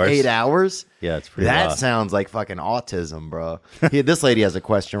 8 hours. 8 hours? Yeah, it's pretty That wild. sounds like fucking autism, bro. Here, this lady has a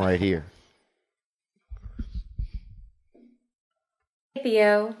question right here. Hey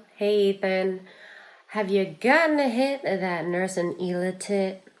Theo, hey Ethan. Have you gotten a hit of that Nurse and Ela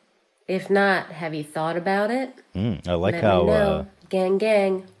tit? If not, have you thought about it? I like Let how me know. Gang,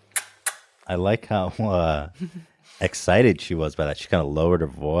 gang. I like how excited she was by that. She kind of lowered her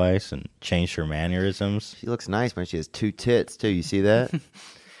voice and changed her mannerisms. She looks nice, man. She has 2 tits, too. You see that?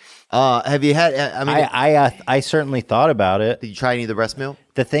 Have you had, I mean, I certainly thought about it. did you try any of the breast milk?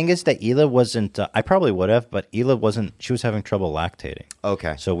 The thing is that Ela wasn't. I probably would have, but Ela wasn't. She was having trouble lactating.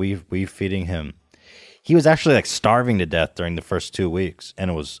 Okay. So we feeding him. He was actually like starving to death during the first 2 weeks, and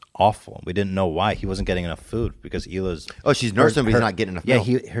it was awful. We didn't know why. He wasn't getting enough food because Hila's. Oh, she's nursing, but he's not getting enough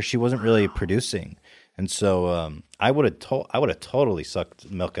milk. She wasn't really producing, and so I would have totally sucked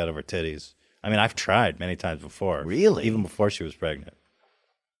milk out of her titties. I mean, I've tried many times before. Really? Even before she was pregnant.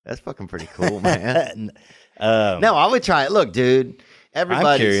 That's fucking pretty cool, man. No, I would try it. Look, dude,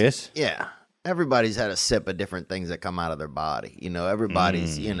 everybody's curious. Yeah. Everybody's had a sip of different things that come out of their body. You know,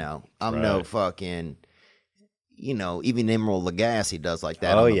 everybody's, I'm no fucking, even Emerald Lagasse does like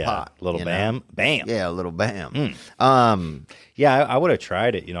that on the pot. Little bam. Bam. Yeah, a little bam. Yeah, I would have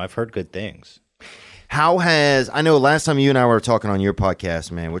tried it. I've heard good things. I know last time you and I were talking on your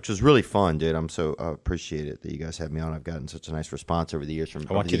podcast, man, which was really fun, dude. I'm so appreciate it that you guys had me on. I've gotten such a nice response over the years from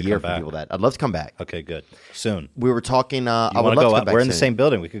I want you to come back. people that I'd love to come back. Okay, good. Soon. We were talking. I You would want to love go to up? come back We're in the soon. same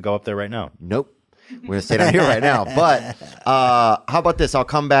building. We could go up there right now. Nope. We're gonna stay down here right now. But how about this? I'll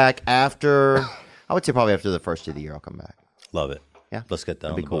come back after. I would say probably after the first of the year. I'll come back. Love it. Yeah. Let's get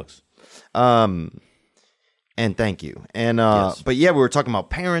that on be the cool. books. And thank you. And Yes. but yeah, we were talking about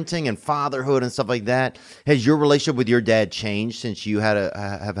parenting and fatherhood and stuff like that. Has your relationship with your dad changed since you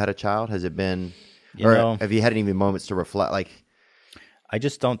have had a child? Has it been? Have you had any moments to reflect? Like, I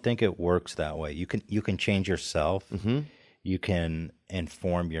just don't think it works that way. You can change yourself. Mm-hmm. You can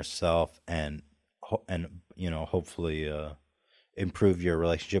inform yourself and hopefully improve your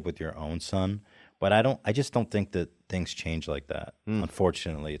relationship with your own son. But I just don't think that things change like that.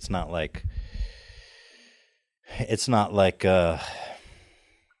 Unfortunately, it's not like I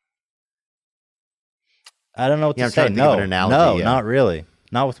don't know what to I'm say. trying to think of an analogy, Not really.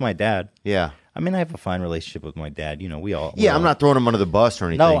 Not with my dad. yeah, I mean, I have a fine relationship with my dad. We all. I'm not throwing him under the bus or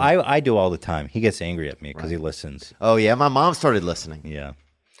anything. No, I do all the time. He gets angry at me because he listens. Oh yeah, my mom started listening. Yeah,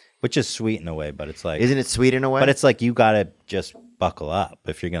 which is sweet in a way, but it's like, Isn't it sweet in a way? but it's like you gotta just buckle up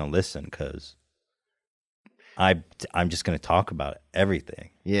if you're gonna listen, because I'm just gonna talk about everything.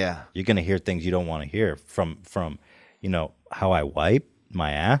 yeah. You're gonna hear things you don't want to hear from how I wipe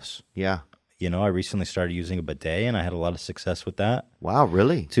my ass. Yeah. I recently started using a bidet, and I had a lot of success with that. Wow,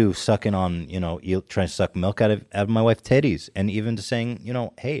 really? To sucking on, trying to suck milk out of my wife's titties, and even to saying,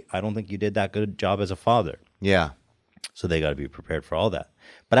 hey, I don't think you did that good job as a father. Yeah. So they got to be prepared for all that.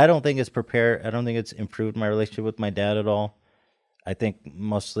 But I don't think it's prepared. I don't think it's improved my relationship with my dad at all. I think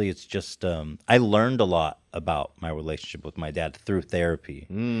mostly it's just I learned a lot about my relationship with my dad through therapy,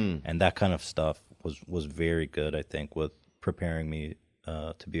 and that kind of stuff was very good. I think with preparing me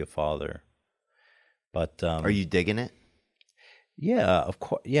to be a father. But Are you digging it? Yeah, of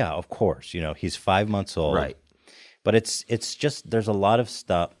course. Yeah, of course. He's 5 months old, Right. But it's just there's a lot of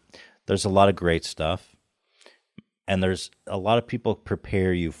stuff. There's a lot of great stuff, and there's a lot of people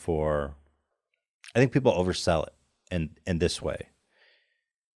prepare you for. I think people oversell it in this way.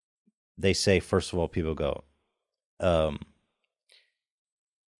 They say, first of all, people go,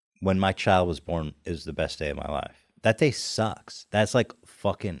 when my child was born is the best day of my life. That day sucks. That's like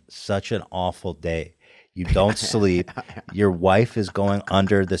fucking such an awful day. You don't sleep. Your wife is going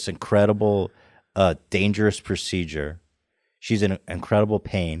under this incredible, dangerous procedure. She's in incredible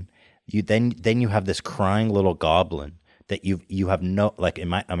pain. Then you have this crying little goblin that you have no, like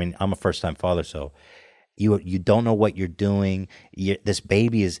I'm a first time father, so you don't know what you're doing. This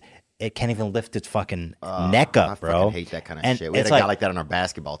baby it can't even lift its fucking neck up, I bro. fucking hate that kind of shit. We had a guy like that on our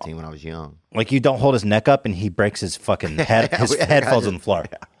basketball team when I was young. Like, you don't hold his neck up and he breaks his fucking head. His head falls on the floor.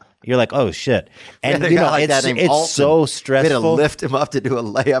 Yeah. You're like, oh shit. And it's so stressful. We had to lift him up to do a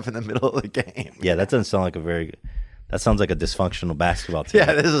layup in the middle of the game. Yeah, that doesn't sound like that sounds like a dysfunctional basketball team.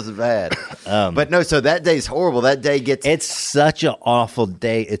 Yeah, this is bad. But no, so that day's horrible. That day it's such an awful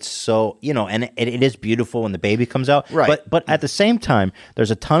day. It's so, and it is beautiful when the baby comes out. Right. But at the same time,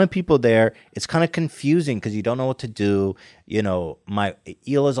 there's a ton of people there. It's kind of confusing because you don't know what to do. My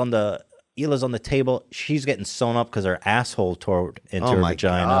Hila's on the table. She's getting sewn up because her asshole tore into her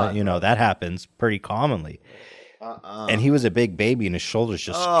vagina. God. That happens pretty commonly. And he was a big baby, and his shoulders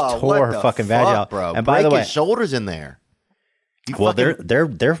just what tore her the fucking vag out. bro. And Break by the way, his shoulders in there. well,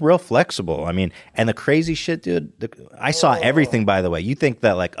 they're real flexible. I mean, and the crazy shit, dude. I saw everything. By the way, you think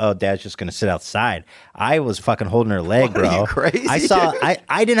that like, oh, Dad's just gonna sit outside? I was fucking holding her leg, bro. Are you crazy? I saw.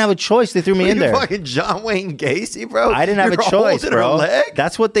 I didn't have a choice. They threw me in there. Fucking John Wayne Gacy, bro. I didn't have You're a choice, holding bro. Her leg?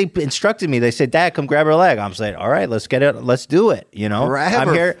 That's what they instructed me. They said, "Dad, come grab her leg." I'm saying, "All right, let's get it. Let's do it." Grab I'm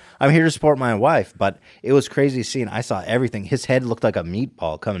her. here. I'm here to support my wife. But it was crazy seeing. I saw everything. His head looked like a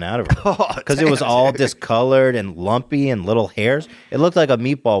meatball coming out of her because it was all discolored and lumpy and little hairs. It looked like a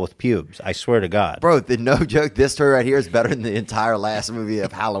meatball with pubes. I swear to God, Bro, the no joke, this story right here is better than the entire last movie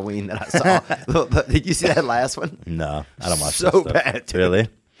of Halloween that I saw. Did you see that last one? No, I don't watch So that stuff. bad, dude. Really?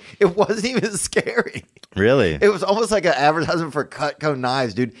 It wasn't even scary. Really? It was almost like an advertisement for Cutco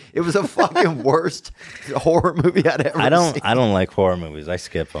knives, dude. It was a fucking worst horror movie I'd ever seen. I don't like horror movies. I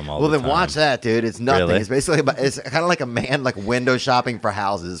skip them all Well, the then time. watch that, dude. It's nothing. Really? It's basically it's kind of like a man like window shopping for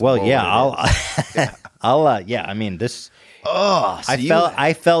houses. Well, What yeah, it is. yeah. I mean, this. Oh, so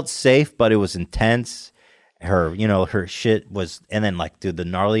I felt safe, but it was intense. Her shit was, and then like, dude, the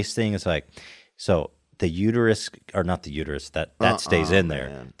gnarliest thing is like, so the uterus, or not the uterus, that stays in there.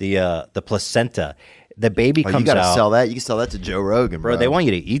 Man. The placenta, the baby Oh, comes you gotta out. sell that. You can sell that to Joe Rogan, bro. Bro, they want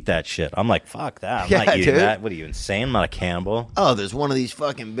you to eat that shit. I'm like, fuck that. I'm Yeah, not eating dude. that. What are you, insane? I'm not a cannibal. Oh, there's one of these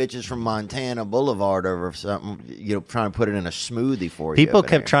fucking bitches from Montana Boulevard over something, trying to put it in a smoothie for you. People over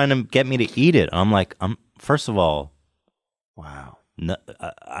kept there. trying to get me to eat it. I'm like, first of all, Wow. no,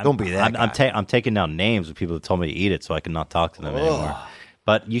 Don't be that guy. I'm taking down names of people that told me to eat it, so I can not talk to them anymore.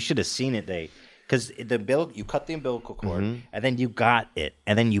 But you should have seen it. Because you cut the umbilical cord, Mm-hmm. and then you got it,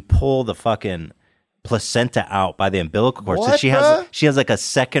 and then you pull the fucking placenta out by the umbilical cord. So What, she has like a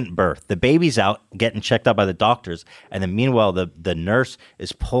second birth. The baby's out getting checked out by the doctors, and then meanwhile the nurse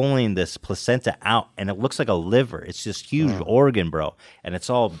is pulling this placenta out, and it looks like a liver. It's this huge organ, bro, and it's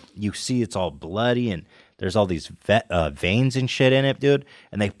all bloody, and there's all these veins and shit in it, dude.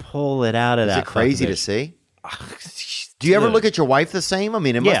 And they pull it out of Is that. it crazy to fucking see? Do you ever look at your wife the same? I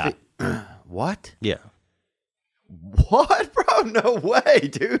mean, it must Yeah. be. What? Yeah. What, bro? No way,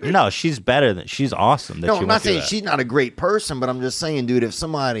 dude. No, she's better. She's awesome. That No, she I'm went not through saying that. she's not a great person, but I'm just saying, dude, if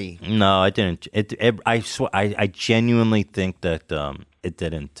somebody. No, I didn't. I swear. I genuinely think that it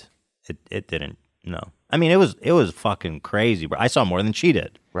didn't. It didn't. No. I mean, it was fucking crazy, bro. I saw more than she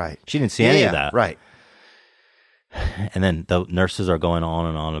did. Right. She didn't see any of that. Right. And then the nurses are going on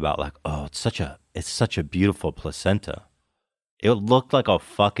and on about like, oh, it's such a beautiful placenta. It looked like a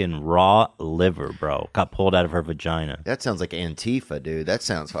fucking raw liver, bro. Got pulled out of her vagina. That sounds like Antifa, dude. That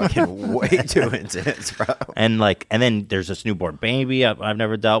sounds fucking way too intense, bro. And then there's this newborn baby I've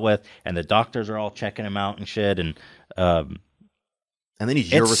never dealt with, and the doctors are all checking him out and shit, and And then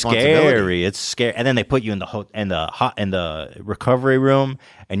he's your it's responsibility. scary. It's scary. And then they put you in the recovery room,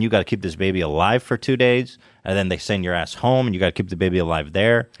 and you got to keep this baby alive for 2 days, and then they send your ass home, and you got to keep the baby alive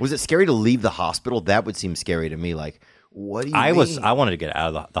there. Was it scary to leave the hospital? That would seem scary to me. Like, what do you mean? I wanted to get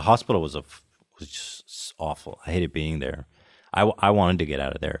out of the hospital. Was just awful. I hated being there. I wanted to get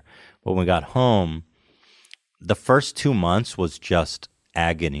out of there. But when we got home, the first 2 months was just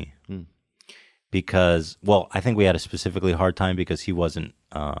agony. Because, well, I think we had a specifically hard time because he wasn't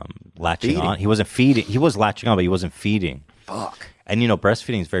latching on. He wasn't feeding. He was latching on, but he wasn't feeding. Fuck. And,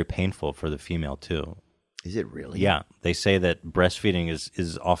 breastfeeding is very painful for the female, too. Is it really? Yeah. They say that breastfeeding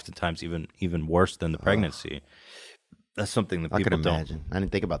is oftentimes even worse than the pregnancy. That's something that I people can don't. imagine. I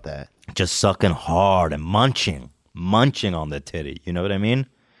didn't think about that. Just sucking hard and munching on the titty. You know what I mean?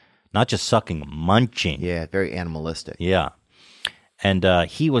 Not just sucking, munching. Yeah, very animalistic. Yeah. And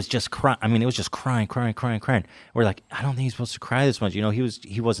he was just crying. I mean, it was just crying. We're like, I don't think he's supposed to cry this much.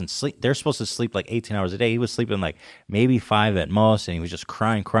 He wasn't sleep. They're supposed to sleep like 18 hours a day. He was sleeping like maybe 5 at most, and he was just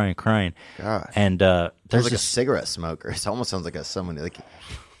crying. Gosh. And Sounds there's like a this cigarette smoker. It almost sounds like someone like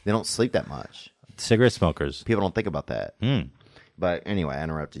they don't sleep that much. cigarette smokers. People don't think about that. But anyway, I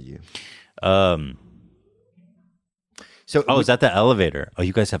interrupted you. So Is that the elevator? Oh,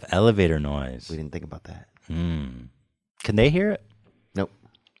 you guys have elevator noise. we didn't think about that. Can they hear it? Nope.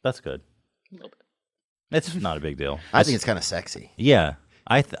 That's good. It's not a big deal. I think it's kind of sexy. Yeah.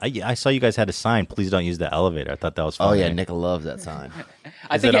 I saw you guys had a sign. Please don't use the elevator. I thought that was Oh funny. yeah, Nick loves that sign.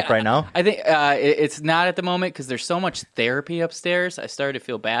 Is it up right now? I think it's not at the moment because there's so much therapy upstairs. I started to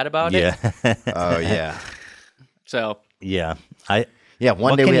feel bad about it. Yeah. Oh yeah. So Yeah. Yeah,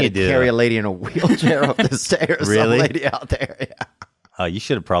 one What day can we had you to do? carry a lady in a wheelchair up the stairs. Really? Some lady out there. Yeah. Oh, you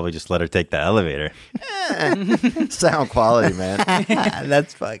should have probably just let her take the elevator. Sound quality, man.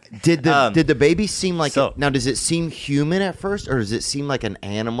 That's fucking. Did the baby seem like so- now? Does it seem human at first, or does it seem like an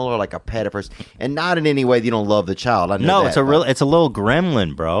animal or like a pet at first? And not in any way that you don't love the child. I know No, that, it's a real. It's a little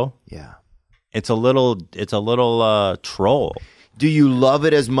gremlin, bro. Yeah. It's a little troll. Do you love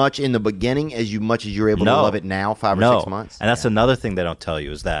it as much in the beginning as much as you're able to No. love it now, 5 or No. 6 months? And that's another thing they don't tell you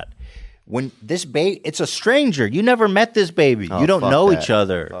is that when this baby, it's a stranger. You never met this baby. Oh, you don't fuck know that. each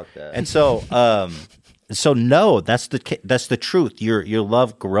other. Fuck that. And so, no, that's the truth. Your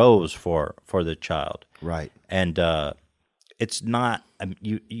love grows for the child, Right. and it's not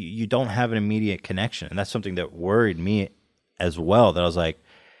you don't have an immediate connection, and that's something that worried me as well. That I was like,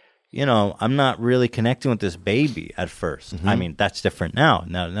 I'm not really connecting with this baby at first. I mean, that's different now.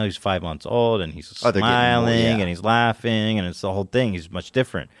 Now he's 5 months old, and he's Oh, they're getting more, smiling, yeah. and he's laughing, and it's the whole thing. He's much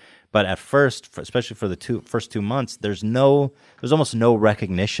different. But at first, especially for the first 2 months, there's almost no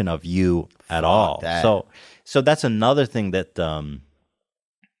recognition of you at all. that. So that's another thing that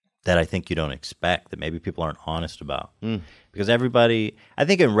that I think you don't expect, that maybe people aren't honest about. Because everybody, I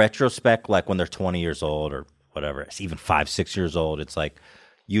think in retrospect, like when they're 20 years old or whatever, it's even 5, 6 years old, it's like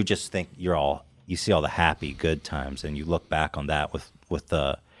you just think you see all the happy, good times, and you look back on that with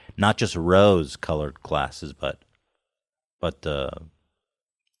not just rose-colored glasses, but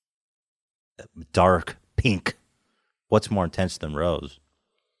dark pink. What's more intense than rose?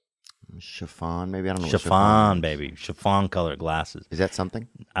 Chiffon, maybe. I don't know. Chiffon, baby. Chiffon-colored glasses. Is that something?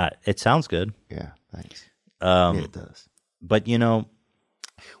 It sounds good. Yeah, thanks. Yeah, it does. But,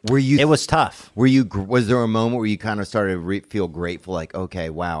 Were you? it was tough. Was there a moment where you kind of started to feel grateful, like, okay,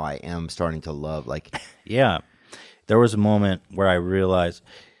 wow, I am starting to love, like, Yeah. There was a moment where I realized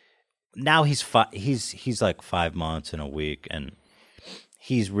now he's like 5 months and a week, and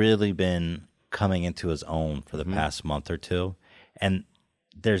he's really been coming into his own for the past month or two. And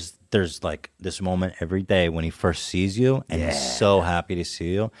there's like this moment every day when he first sees you, and he's so happy to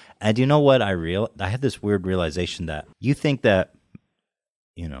see you. And you know what I had this weird realization that you think that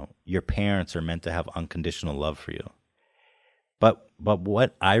your parents are meant to have unconditional love for you. But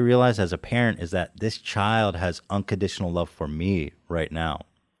what I realize as a parent is that this child has unconditional love for me right now.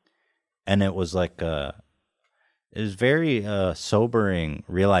 And it was like it was very sobering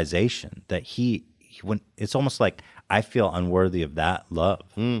realization that when it's almost like I feel unworthy of that love.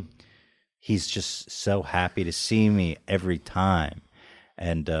 He's just so happy to see me every time,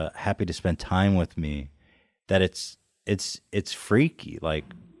 and happy to spend time with me, that it's freaky. Like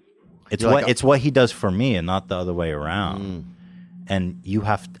it's what he does for me and not the other way around. And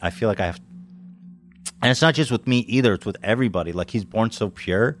I feel like I have, and it's not just with me either, it's with everybody. Like he's born so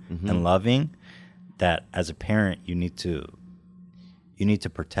pure and loving that as a parent you need to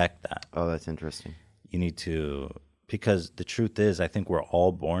protect that. oh, that's interesting. You need to, because the truth is, I think we're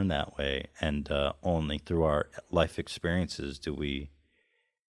all born that way, and only through our life experiences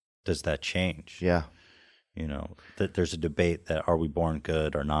does that change. Yeah. There's a debate that are we born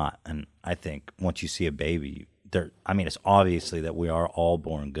good or not, and I think once you see a baby, it's obviously that we are all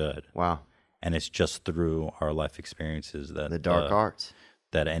born good. Wow. And it's just through our life experiences that The dark arts.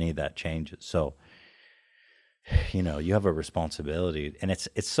 that any of that changes. So, you have a responsibility, and it's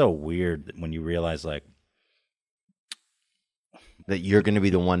so weird when you realize like That you're going to be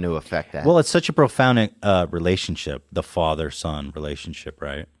the one to affect that. well, it's such a profound relationship, the father-son relationship,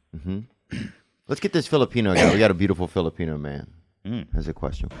 right? Let's get this Filipino guy. We got a beautiful Filipino man. Has a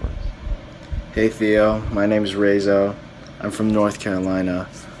question for us. Hey Theo, my name is Rezo. I'm from North Carolina.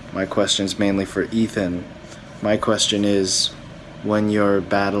 My question's mainly for Ethan. My question is, when you're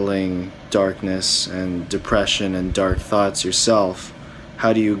battling darkness and depression and dark thoughts yourself,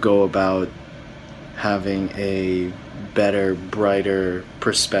 how do you go about having a better, brighter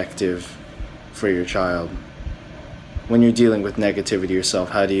perspective for your child? When you're dealing with negativity yourself,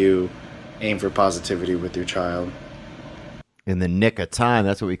 how do you aim for positivity with your child? In the nick of time,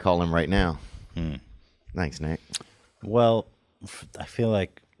 that's what we call him right now. Thanks, Nick. Well, I feel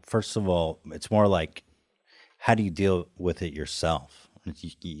like, first of all, it's more like, how do you deal with it yourself?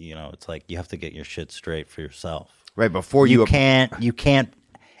 It's like you have to get your shit straight for yourself. Right before You can't,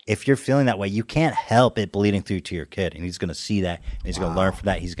 if you're feeling that way, you can't help it bleeding through to your kid. And he's going to see that, and he's going to learn from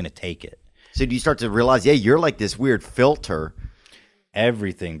that. He's going to take it. So do you start to realize, you're like this weird filter.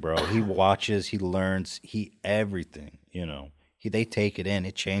 Everything, bro. He watches, he learns, everything, they take it in.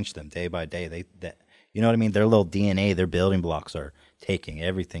 It changed them day by day. You know what I mean? Their little DNA, their building blocks are taking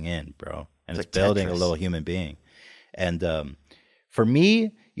everything in, bro. And it's building a little human being. And for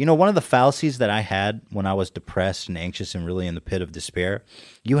me, one of the fallacies that I had when I was depressed and anxious and really in the pit of despair,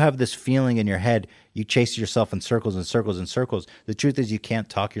 you have this feeling in your head, you chase yourself in circles and circles and circles. The truth is you can't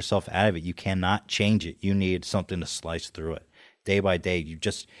talk yourself out of it. You cannot change it. You need something to slice through it. Day by day,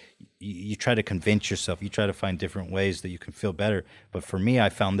 you try to convince yourself, you try to find different ways that you can feel better. But for me, I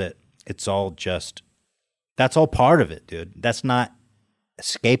found that that's all part of it, dude. That's not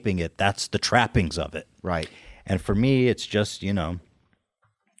escaping it. That's the trappings of it. Right. And for me, it's just,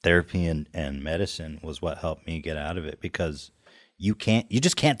 therapy and medicine was what helped me get out of it, because you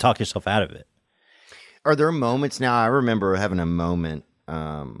just can't talk yourself out of it. Are there moments now? I remember having a moment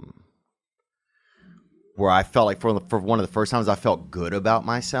where I felt like for one of the first times I felt good about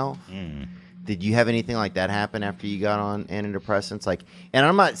myself. Did you have anything like that happen after you got on antidepressants? And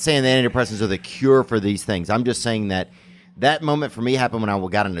I'm not saying that antidepressants are the cure for these things. I'm just saying that moment for me happened when I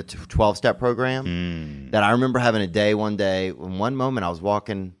got in a 12-step program. That I remember having one day, in one moment I was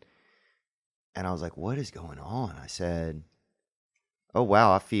walking and I was like, what is going on? I said, oh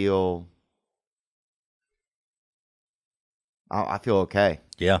wow, I feel okay.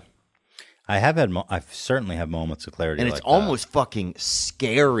 Yeah. I have had. I certainly have moments of clarity, And it's like almost fucking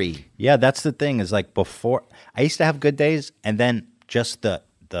scary. Yeah, that's the thing. Is like before, I used to have good days, and then just the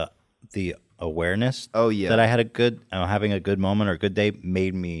awareness. Oh, yeah. that I had having a good moment or a good day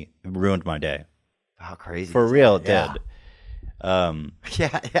ruined my day. How crazy. For is real, it that? did.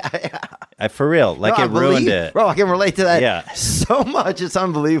 Yeah. For real, like No, it ruined it. Bro, I can relate to that Yeah. so much. It's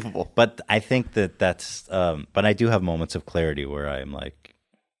unbelievable. But I think that's. But I do have moments of clarity where I'm like,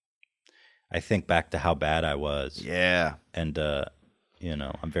 I think back to how bad I was. Yeah. And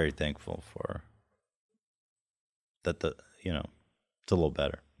I'm very thankful for that. It's a little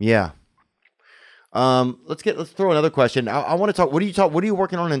better. Yeah. Let's throw another question. I want to talk. What are you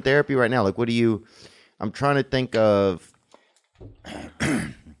working on in therapy right now? Like, I'm trying to think of.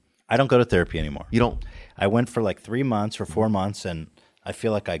 I don't go to therapy anymore. You don't? I went for like 3 months or 4 months, and I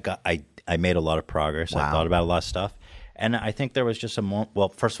feel like I made a lot of progress. Wow. I thought about a lot of stuff. And I think there was just well,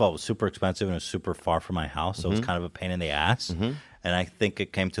 first of all, it was super expensive and it was super far from my house. So it was kind of a pain in the ass. And I think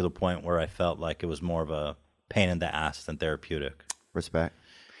it came to the point where I felt like it was more of a pain in the ass than therapeutic. Respect.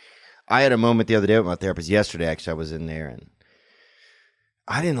 I had a moment the other day with my therapist. Yesterday, actually, I was in there, and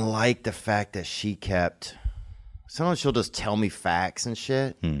I didn't like the fact that she kept. Sometimes she'll just tell me facts and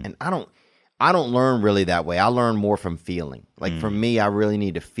shit, and I don't learn really that way. I learn more from feeling. Like for me, I really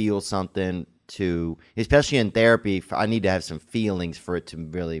need to feel something especially in therapy. I need to have some feelings for it to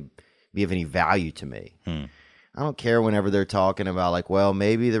really be of any value to me. I don't care whenever they're talking about like, well,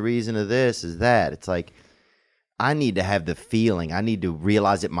 maybe the reason of this is that. It's like, I need to have the feeling. I need to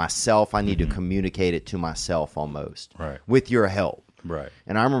realize it myself. I need to communicate it to myself almost. Right. With your help. Right.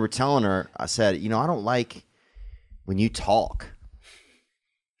 And I remember telling her, I said, I don't like when you talk.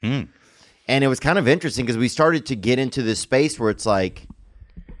 And it was kind of interesting because we started to get into this space where it's like,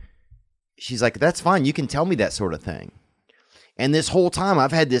 she's like, that's fine. You can tell me that sort of thing. And this whole time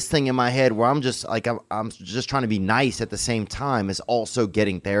I've had this thing in my head where I'm just like, I'm just trying to be nice at the same time as also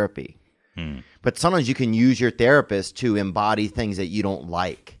getting therapy. But sometimes you can use your therapist to embody things that you don't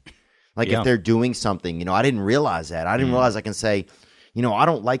like. Like if they're doing something, I didn't realize that. I didn't realize I can say, I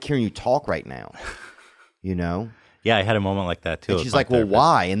don't like hearing you talk right now. Yeah, I had a moment like that too. And she's like, well,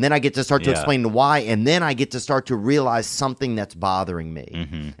 why? And then I get to start to explain the why. And then I get to start to realize something that's bothering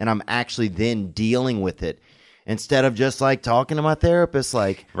me. And I'm actually then dealing with it instead of just like talking to my therapist.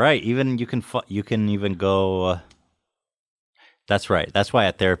 Like, right. Even you can even go. That's right. That's why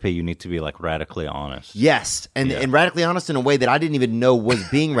at therapy you need to be like radically honest. Yes. And radically honest in a way that I didn't even know was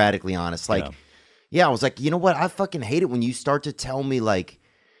being radically honest. Like, I was like, you know what? I fucking hate it when you start to tell me like,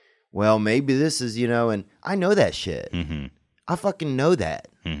 well, maybe this is, and I know that shit. I fucking know that.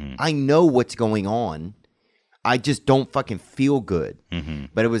 I know what's going on. I just don't fucking feel good.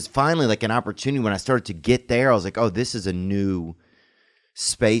 But it was finally like an opportunity when I started to get there. I was like, oh, this is a new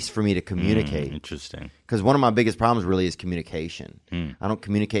space for me to communicate. Interesting. Because one of my biggest problems really is communication. I don't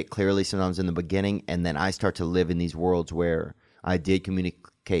communicate clearly sometimes in the beginning, and then I start to live in these worlds where I did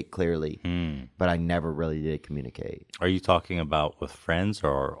communicate clearly, but I never really did communicate. Are you talking about with friends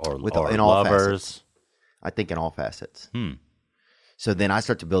or in all lovers? Facets. I think in all facets. So then I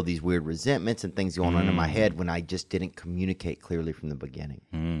start to build these weird resentments and things going on in my head when I just didn't communicate clearly from the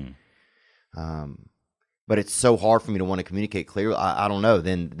beginning. But it's so hard for me to want to communicate clearly. I don't know.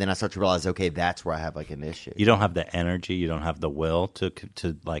 Then I start to realize, okay, that's where I have like an issue. You don't have the energy. You don't have the will to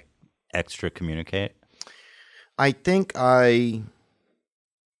like extra communicate. I think I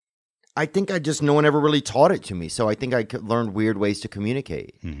just no one ever really taught it to me. So I think I learned weird ways to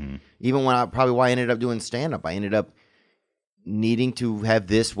communicate. Even when why I ended up doing stand-up. I ended up needing to have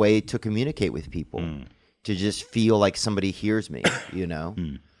this way to communicate with people, to just feel like somebody hears me,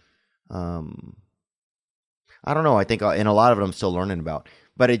 I don't know. I think in a lot of it I'm still learning about.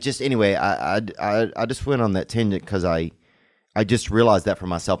 But it just, anyway, I just went on that tangent because I just realized that for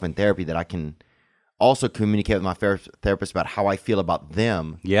myself in therapy that I can also communicate with my therapist about how I feel about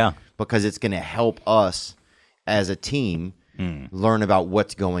them. Yeah. Because it's going to help us as a team learn about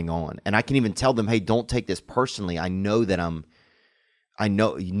what's going on. And I can even tell them, hey, don't take this personally. I know that I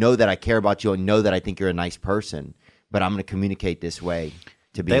know that I care about you. I know that I think you're a nice person, but I'm going to communicate this way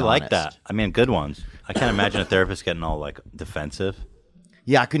to be honest. Like that. I mean, good ones. I can't imagine a therapist getting all like defensive.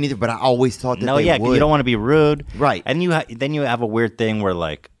 Yeah, I couldn't either, but I always thought that they would. You don't want to be rude. Right. And then you have a weird thing where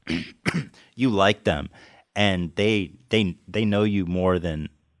like you like them and they know you more than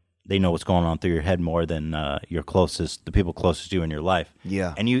they know what's going on through your head more than the people closest to you in your life.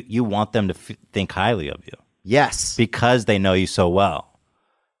 Yeah. And you want them to think highly of you. Yes. Because they know you so well.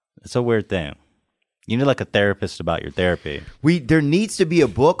 It's a weird thing. You need like a therapist about your therapy. There needs to be a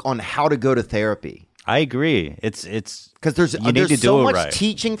book on how to go to therapy. I agree. It's because there's so much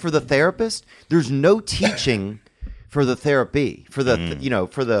teaching for the therapist. There's no teaching for the therapy, for the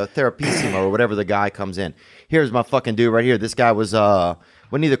for the therapissimo or whatever the guy comes in. Here's my fucking dude right here. This guy was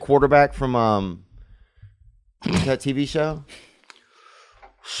wasn't he the quarterback from what's that TV show?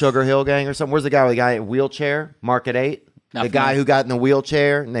 Sugar Hill Gang or something. Where's the guy in a wheelchair? Market 8. The guy who got in the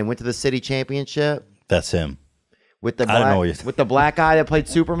wheelchair and they went to the city championship. That's him. With the black guy that played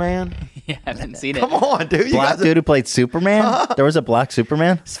Superman? Yeah, I haven't seen it. Come on, dude. Black dude who played Superman? There was a black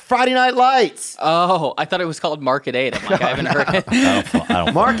Superman? It's Friday Night Lights. Oh, I thought it was called Market 8. I'm like, I haven't heard it. I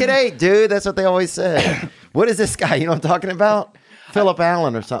don't Market 8, dude. That's what they always say. What is this guy? You know what I'm talking about? Phillip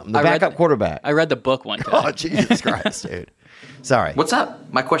Allen or something. The backup quarterback. I read the book one time. Oh, Jesus Christ, dude. Sorry. What's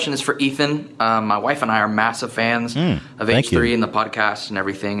up? My question is for Ethan. My wife and I are massive fans of H3 and the podcast and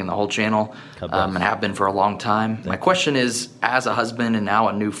everything and the whole channel, and have been for a long time. My question is, as a husband and now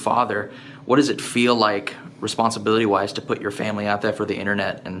a new father, what does it feel like responsibility-wise to put your family out there for the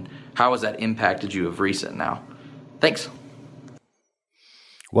internet, and how has that impacted you of recent now? Thanks.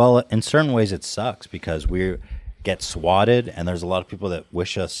 Well, in certain ways it sucks because we get swatted and there's a lot of people that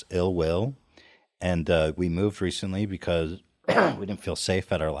wish us ill will. And we moved recently because we didn't feel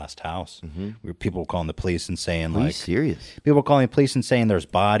safe at our last house. People were calling the police and saying, Are you serious? People were calling the police and saying there's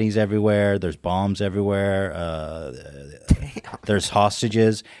bodies everywhere, there's bombs everywhere, there's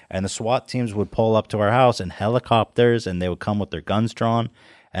hostages, and the SWAT teams would pull up to our house in helicopters, and they would come with their guns drawn.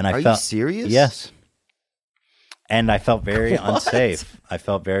 And I Are felt you serious? Yes. And I felt very unsafe. I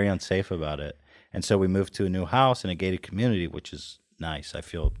felt very unsafe about it, and so we moved to a new house in a gated community, which is nice. I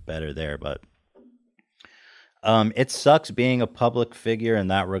feel better there, but. It sucks being a public figure in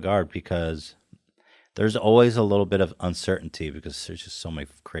that regard because there's always a little bit of uncertainty because there's just so many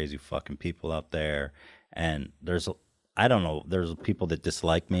crazy fucking people out there. And there's people that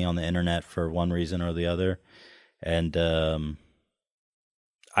dislike me on the internet for one reason or the other. And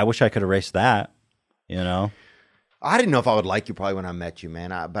I wish I could erase that, you know? I didn't know if I would like you probably when I met you,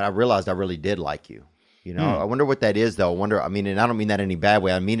 man. But I realized I really did like you. You know, I wonder what that is, though. And I don't mean that in any bad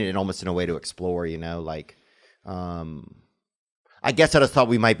way. I mean it almost in a way to explore, you know, like... I guess I just thought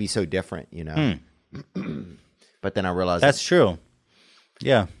we might be so different, you know. But then I realized that's true.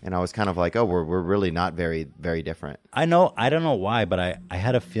 Yeah, and I was kind of like, oh, we're really not very, very different. I know. I don't know why, but I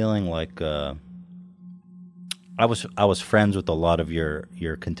had a feeling like I was friends with a lot of your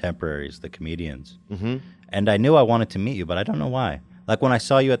contemporaries, the comedians, and I knew I wanted to meet you, but I don't know why. Like when I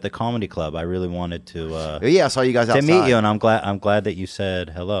saw you at the comedy club, I really wanted to. Yeah, I saw you guys outside. To meet you, and I'm glad that you said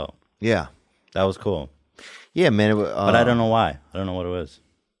hello. Yeah, that was cool. Yeah, man. But I don't know why. I don't know what it was.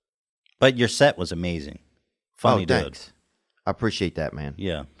 But your set was amazing. Funny dude. Thanks. I appreciate that, man.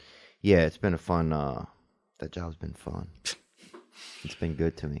 Yeah. Yeah, it's been a fun, that job's been fun. It's been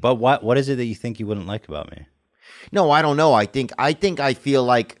good to me. But what is it that you think you wouldn't like about me? No, I don't know. I feel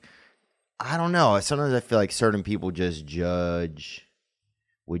like, I don't know. Sometimes I feel like certain people would just judge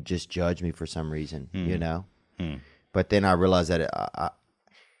me for some reason, you know? But then I realized that I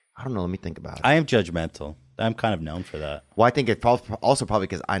don't know. Let me think about it. I am judgmental. I'm kind of known for that. Well, I think it's also probably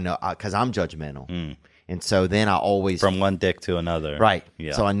because because I'm judgmental. And so then I always... From one dick to another. Right.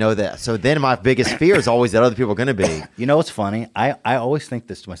 Yeah. So I know that. So then my biggest fear is always that other people are going to be. You know what's funny? I always think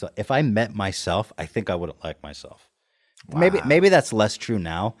this to myself. If I met myself, I think I wouldn't like myself. Wow. Maybe that's less true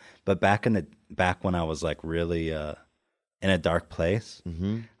now. But back when I was like really in a dark place,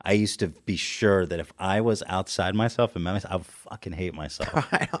 I used to be sure that if I was outside myself and met myself, I would fucking hate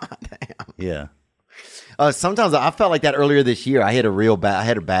myself. Right on, damn. Yeah. Sometimes I felt like that earlier this year. I had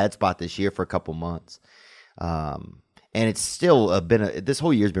a bad spot this year for a couple months. And it's still this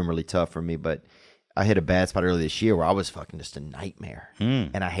whole year's been really tough for me, but I hit a bad spot earlier this year where I was fucking just a nightmare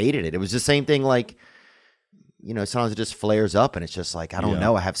and I hated it. It was the same thing. Like, you know, sometimes it just flares up and it's just like, I don't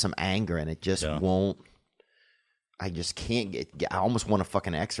know. I have some anger and it just won't, I just can't I almost want a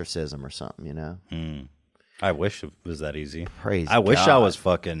fucking exorcism or something, you know? I wish it was that easy. Praise I wish God. I was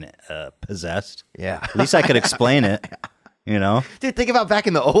fucking possessed. Yeah. At least I could explain it. You know? Dude, think about back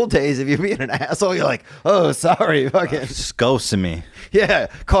in the old days. If you're being an asshole, you're like, oh, sorry. Fucking. Just ghosting me. Yeah.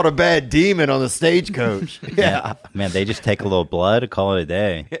 Caught a bad demon on the stagecoach. Yeah. Man, they just take a little blood and call it a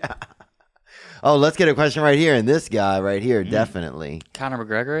day. Yeah. Oh, let's get a question right here. And this guy right here, definitely. Conor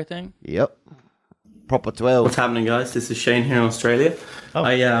McGregor, I think. Yep. Proper 12. What's happening, guys? This is Shane here in Australia.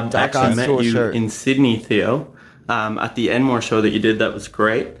 I actually met you shirt. in Sydney, Theo, at the Enmore show that you did. That was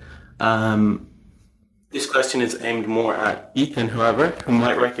great. This question is aimed more at Ethan, however, who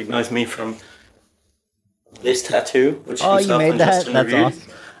might recognize me from this tattoo, which you made that? That's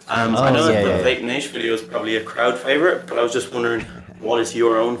awesome. I know that the Vape Nation video is probably a crowd favorite, but I was just wondering, what is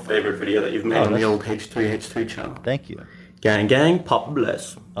your own favorite video that you've made on the old H3H3 channel? Thank you. Gang, gang, pop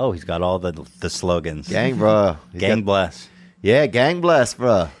bless. Oh, he's got all the slogans. Gang, bro. Gang bless. Yeah, gang bless,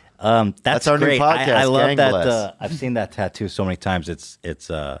 bro. That's our great. new podcast. I love Gang that. bless. I've seen that tattoo so many times.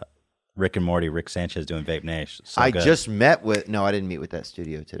 It's Rick and Morty, Rick Sanchez doing Vape Nation. So I good. just met with. No, I didn't meet with that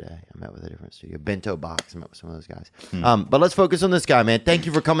studio today. I met with a different studio, Bento Box. I met with some of those guys. But let's focus on this guy, man. Thank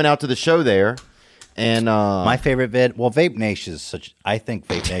you for coming out to the show there. And my favorite vid. Well, Vape Nation is such. I think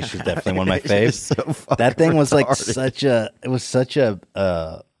Vape Nation is definitely one of my faves. So that thing was like retarded. such a. It was such a.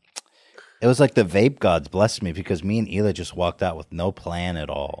 It was like the vape gods blessed me because me and Hila just walked out with no plan at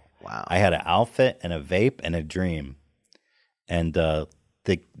all. Wow. I had an outfit and a vape and a dream, and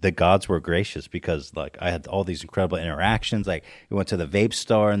the gods were gracious because like I had all these incredible interactions. Like we went to the vape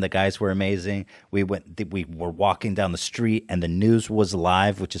store and the guys were amazing. We were walking down the street and the news was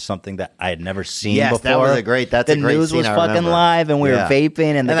live, which is something that I had never seen before. That was a great. That's the a great news scene, was I fucking remember. live and we were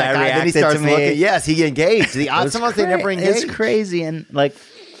vaping and the guy then he reacted starts to me. looking. Yes, he engaged. The odd sometimes they never engage. It's crazy and like.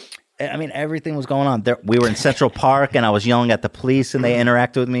 I mean, everything was going on. There, we were in Central Park, and I was yelling at the police, and they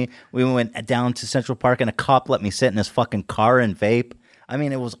interacted with me. We went down to Central Park, and a cop let me sit in his fucking car and vape. I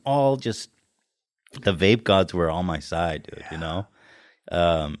mean, it was all just the vape gods were on my side, dude. You know,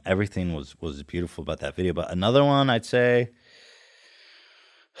 everything was beautiful about that video. But another one, I'd say,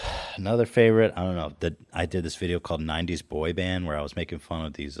 another favorite. I don't know. That I did this video called '90s Boy Band, where I was making fun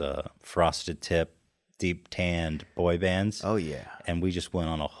of these frosted tip, deep tanned boy bands. Oh yeah. And we just went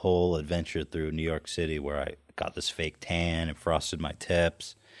on a whole adventure through New York City where I got this fake tan and frosted my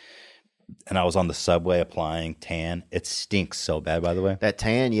tips. And I was on the subway applying tan. It stinks so bad, by the way. That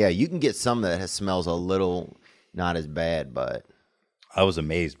tan, yeah, you can get some that smells a little not as bad, but I was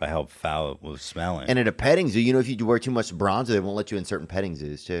amazed by how foul it was smelling. and at a petting zoo, you know, if you wear too much bronzer, they won't let you in certain petting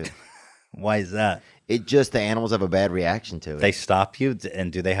zoos too. Why is that? It just the animals have a bad reaction to it. They stop you,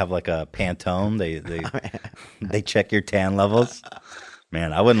 and do they have like a Pantone? They check your tan levels.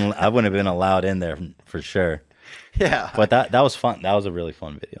 Man, I wouldn't have been allowed in there for sure. Yeah, but that was fun. That was a really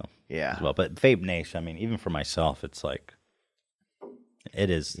fun video. Yeah. As well, but Vape Nation. I mean, even for myself, it's like it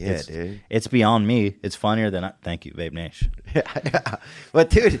is. Yeah, dude. It's beyond me. It's funnier than thank you, Vape Nation. Yeah. But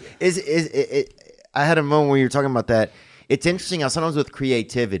dude, I had a moment where you were talking about that. It's interesting how sometimes with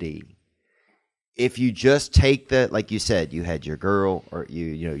creativity, if you just take the, like you said, you had your girl or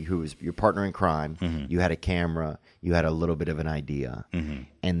you know who was your partner in crime, you had a camera, you had a little bit of an idea,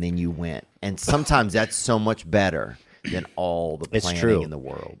 and then you went. And sometimes that's so much better than all the planning in the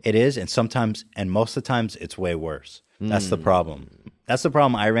world. It is, and sometimes, and most of the times, it's way worse. That's the problem. That's the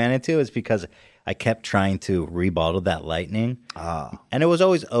problem I ran into, is because I kept trying to rebottle that lightning, and it was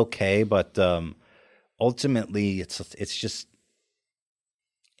always okay, but ultimately, it's just.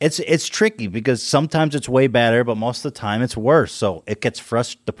 It's tricky because sometimes it's way better, but most of the time it's worse. So it gets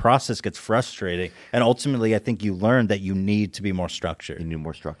the process gets frustrating, and ultimately, I think you learn that you need to be more structured. You need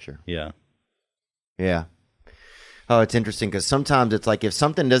more structure. Yeah, yeah. Oh, it's interesting because sometimes it's like if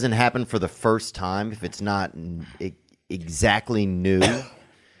something doesn't happen for the first time, if it's not exactly new,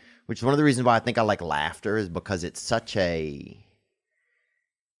 which is one of the reasons why I think I like laughter, is because it's such a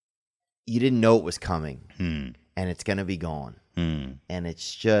you didn't know it was coming, and it's going to be gone. And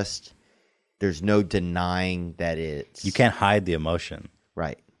it's just, there's no denying that it's... You can't hide the emotion.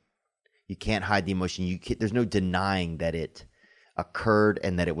 Right. You can't hide the emotion. There's no denying that it occurred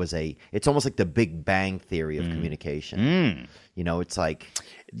and that it was it's almost like the Big Bang Theory of communication. You know, it's like...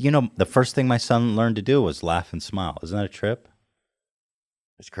 You know, the first thing my son learned to do was laugh and smile. Isn't that a trip?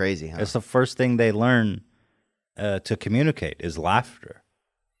 It's crazy, huh? It's the first thing they learn to communicate is laughter.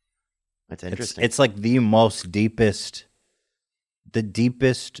 That's interesting. It's like the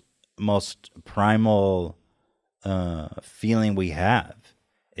deepest, most primal feeling we have,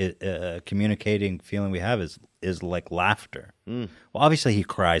 communicating feeling we have is like laughter. Well, obviously he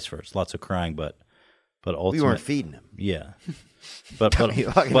cries first, lots of crying, but ultimately we weren't feeding him. Yeah, but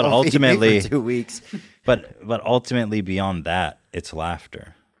ultimately, for 2 weeks. but ultimately beyond that, it's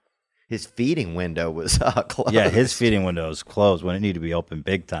laughter. His feeding window was closed. Yeah, his feeding window is closed when it needed to be open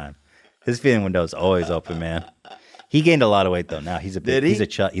big time. His feeding window is always open, man. He gained a lot of weight though. Now he's a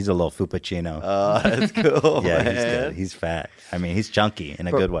little fuppuccino. Oh, that's cool. Yeah, man. He's fat. I mean, he's chunky in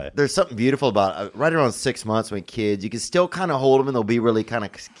a good way. There's something beautiful about right around 6 months when kids, you can still kind of hold them and they'll be really kind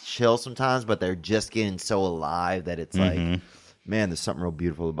of chill sometimes, but they're just getting so alive that it's like, man, there's something real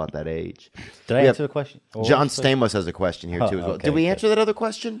beautiful about that age. Did I answer the question? John Stamos has a question here too as well. Okay, Did we answer that other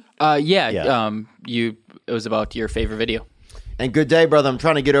question? Yeah. It was about your favorite video. And good day, brother. I'm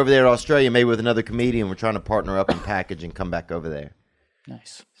trying to get over there to Australia, maybe with another comedian. We're trying to partner up and package and come back over there.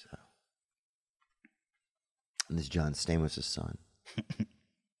 Nice. And this is John Stamos' son.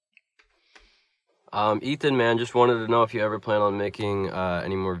 Ethan, man, just wanted to know if you ever plan on making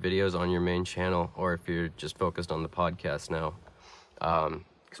any more videos on your main channel, or if you're just focused on the podcast now.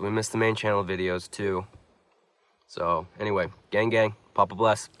 Because we miss the main channel videos too. So anyway, gang, Papa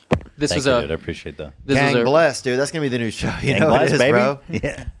bless. This Thank was you, a dude. I appreciate that. this was Gang a, bless, dude. That's going to be the new show. You Gang know what bless, it is, baby. bro?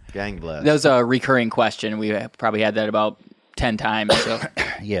 Yeah. Gang bless. that was a recurring question. We probably had that about 10 times. So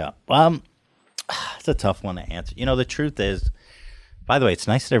Yeah. It's a tough one to answer. You know, the truth is, by the way, it's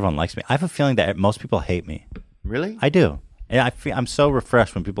nice that everyone likes me. I have a feeling that most people hate me. Really? I do. And I'm so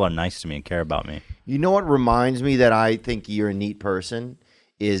refreshed when people are nice to me and care about me. You know what reminds me that I think you're a neat person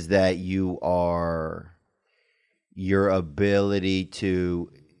is that your ability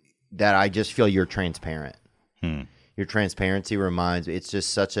to, that I just feel you're transparent. Your transparency reminds me, it's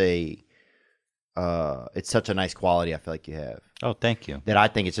just such a, it's such a nice quality I feel like you have. Oh, thank you. That I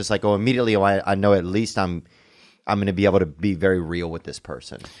think it's just like, immediately I know at least I'm going to be able to be very real with this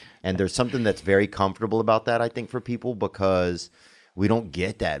person. And there's something that's very comfortable about that, I think, for people, because we don't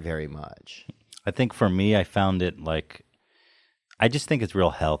get that very much. I think for me, I found it like, I just think it's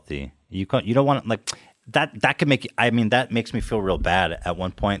real healthy. You don't want to, like, that could make, that makes me feel real bad at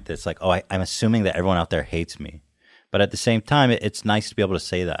one point. That's like, I'm assuming that everyone out there hates me. But at the same time, it's nice to be able to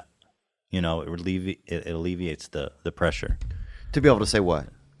say that. You know, it alleviates the pressure. To be able to say what?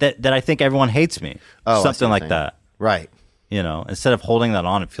 That I think everyone hates me. Oh, something like that. Right. You know, instead of holding that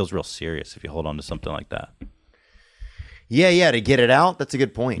on, it feels real serious if you hold on to something like that. Yeah, to get it out. That's a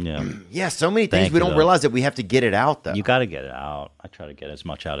good point. Yeah. Yeah, so many things Thank we you, don't though. realize that we have to get it out, though. You got to get it out. I try to get as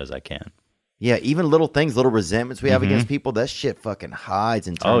much out as I can. Yeah, even little things, little resentments we have against people, that shit fucking hides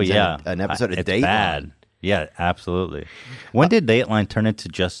and turns into an episode of it's Dateline. bad. Yeah, absolutely. When did Dateline turn into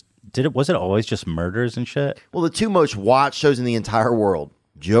just? Was it always just murders and shit? Well, the two most watched shows in the entire world: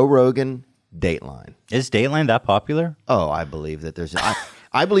 Joe Rogan, Dateline. Is Dateline that popular? Oh, I believe that there's.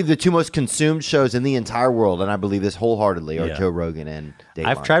 I believe the two most consumed shows in the entire world, and I believe this wholeheartedly, are Joe Rogan and Dateline.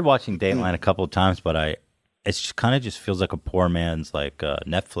 I've tried watching Dateline a couple of times, but it kind of just feels like a poor man's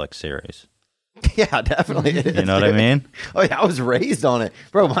Netflix series. Yeah, definitely. It is, You know what I dude. mean? Oh yeah, I was raised on it,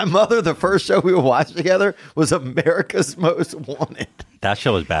 bro. My mother, the first show we would watch together was America's Most Wanted. That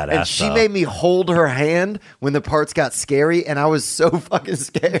show was badass. And she though. made me hold her hand when the parts got scary, and I was so fucking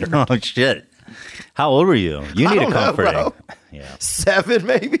scared. Oh shit! How old were you? You I need a don't know, comforting. bro. Yeah, 7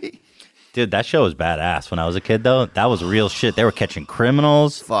 maybe. dude, that show was badass. When I was a kid, though, that was real shit. They were catching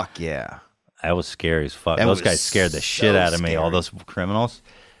criminals. Fuck yeah. That was scary as fuck. That Those was guys scared the so shit out of me. All scary. those criminals.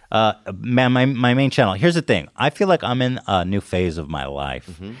 Man, my main channel. Here's the thing. I feel like I'm in a new phase of my life.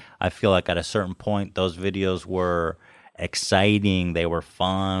 Mm-hmm. I feel like at a certain point, those videos were exciting. They were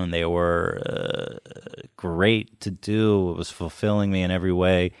fun. They were great to do. It was fulfilling me in every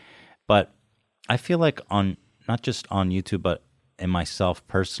way. But I feel like not just on YouTube, but in myself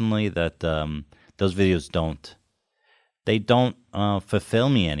personally, that those videos don't fulfill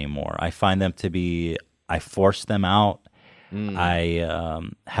me anymore. I find them to be. I force them out. I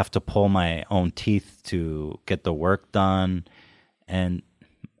have to pull my own teeth to get the work done. And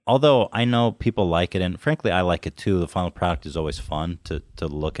although I know people like it, and frankly, I like it too, the final product is always fun to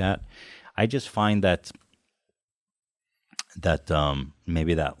look at. I just find that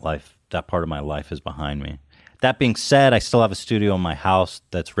maybe that part of my life is behind me. That being said, I still have a studio in my house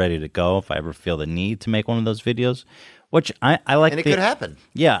that's ready to go if I ever feel the need to make one of those videos. Which I like. And it could happen.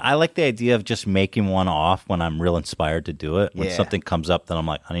 Yeah, I like the idea of just making one off when I'm real inspired to do it. When Yeah. something comes up, then I'm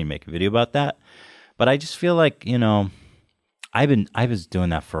like, I need to make a video about that. But I just feel like, I was doing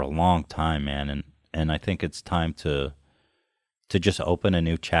that for a long time, man, and I think it's time to just open a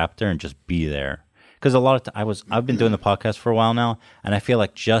new chapter and just be there. Because a lot of I've been doing the podcast for a while now, and I feel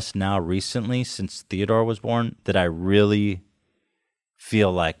like just now, recently, since Theodore was born, that I really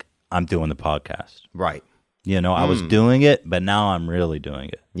feel like I'm doing the podcast. Right. I was doing it, but now I'm really doing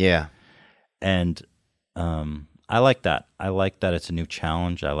it. Yeah. And I like that. I like that it's a new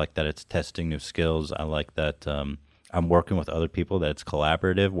challenge. I like that it's testing new skills. I like that I'm working with other people, that it's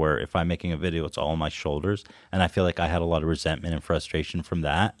collaborative, where if I'm making a video, it's all on my shoulders. And I feel like I had a lot of resentment and frustration from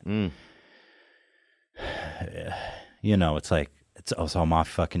that. It's like, it's also my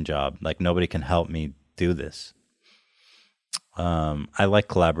fucking job. Like, nobody can help me do this. I like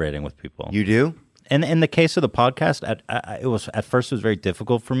collaborating with people. You do? And in the case of the podcast, at first it was very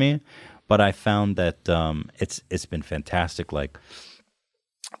difficult for me, but I found that it's been fantastic. Like,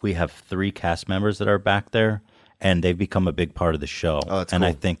 we have 3 cast members that are back there, and they've become a big part of the show. Oh, that's and cool.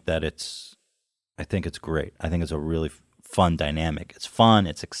 I think it's great. I think it's a really fun dynamic. It's fun.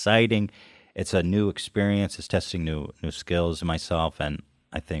 It's exciting. It's a new experience. It's testing new skills in myself, and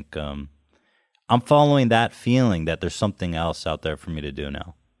I think I'm following that feeling that there's something else out there for me to do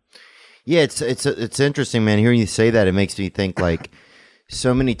now. Yeah, it's interesting, man. Hearing you say that, it makes me think like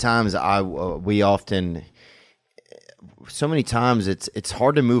so many times it's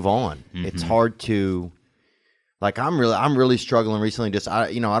hard to move on. Mm-hmm. It's hard to like I'm really struggling recently. Just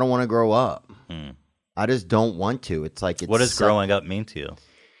I don't want to grow up. I just don't want to. It's like what does growing up mean to you?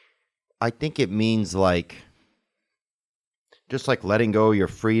 I think it means like just like letting go of your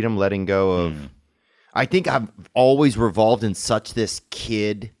freedom, letting go of. I think I've always revolved in such this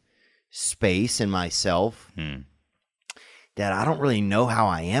kid space in myself that I don't really know how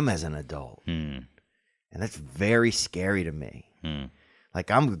I am as an adult, and that's very scary to me. Like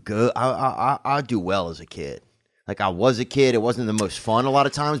I'm good. I do well as a kid. Like I was a kid. It wasn't the most fun a lot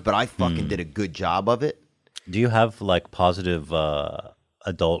of times, but I fucking did a good job of it. Do you have like positive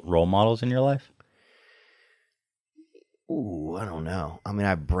adult role models in your life? Ooh, I don't know. I mean, I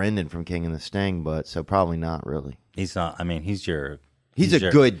have Brendan from King and the Sting, but so probably not really. He's not. I mean, he's a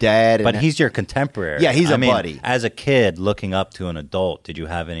good dad, but he's your contemporary. Yeah, he's a buddy. As a kid looking up to an adult, did you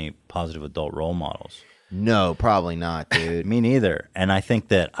have any positive adult role models? No, probably not, dude. Me neither. And I think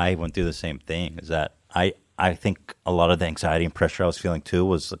that I went through the same thing. Is that I think a lot of the anxiety and pressure I was feeling too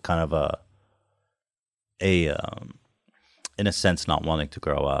was kind of in a sense not wanting to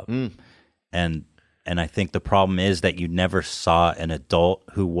grow up. And I think the problem is that you never saw an adult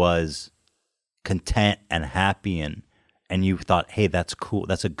who was content and happy and you thought, hey, that's cool.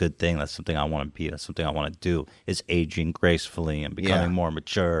 That's a good thing. That's something I want to be. That's something I want to do, is aging gracefully and becoming more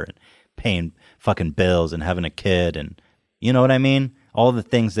mature and paying fucking bills and having a kid. And you know what I mean? All the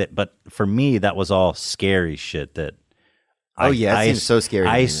things but for me, that was all scary shit that it seems so scary.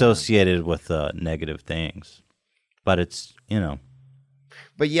 I associated with negative things. But it's,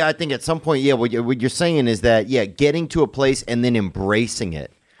 But yeah, I think at some point, what you're saying is that, getting to a place and then embracing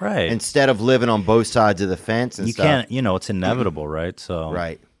it. Right. Instead of living on both sides of the fence and stuff. You can't, it's inevitable, right? So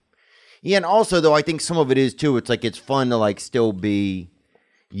right. Yeah, and also, though, I think some of it is, too, it's like it's fun to, like, still be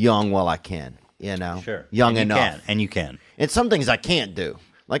young while I can, Sure. Young enough. And you can. And some things I can't do.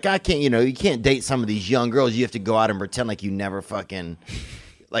 Like, I can't, you can't date some of these young girls. You have to go out and pretend like you never fucking...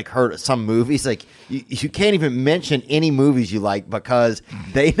 like heard of some movies, like you can't even mention any movies you like because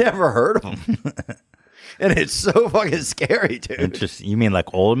they never heard of them, and it's so fucking scary, dude. Interesting. You mean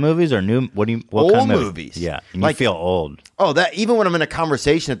like old movies or new? What old kind of movies? Yeah, and like, you feel old. Oh, that even when I'm in a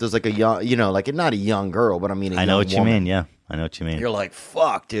conversation, if there's like a young, like not a young girl, but I mean, I know what woman, you mean. Yeah, I know what you mean. You're like,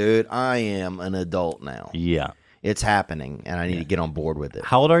 fuck, dude, I am an adult now. Yeah. It's happening, and I need to get on board with it.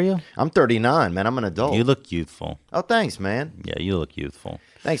 How old are you? I'm 39, man. I'm an adult. You look youthful. Oh, thanks, man. Yeah, you look youthful.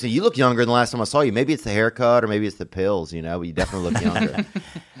 Thanks, man. You look younger than the last time I saw you. Maybe it's the haircut, or maybe it's the pills, but you definitely look younger.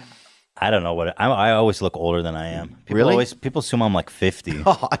 I don't know I always look older than I am. People assume I'm like 50.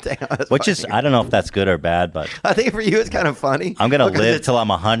 Oh, damn, which is, I don't know if that's good or bad, but I think for you it's kind of funny. I'm going to live till I'm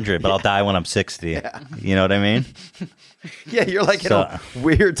 100, but I'll die when I'm 60. Yeah. You know what I mean? Yeah, you're like in a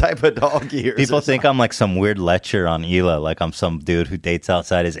weird type of dog years. People think I'm like some weird lecher on Hila, like I'm some dude who dates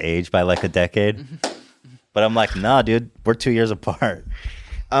outside his age by like a decade. But I'm like, nah, dude, we're 2 years apart.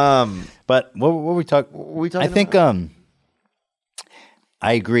 But what were we talking? I think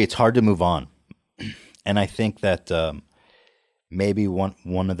I agree. It's hard to move on, and I think that maybe one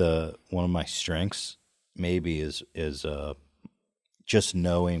of my strengths maybe is just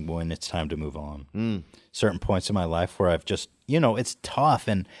knowing when it's time to move on. Certain points in my life where I've just, it's tough,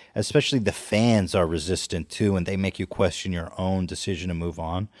 and especially the fans are resistant too, and they make you question your own decision to move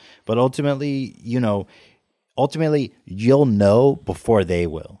on. But ultimately, you'll know before they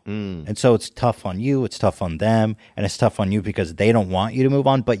will. And so it's tough on you, it's tough on them, and it's tough on you because they don't want you to move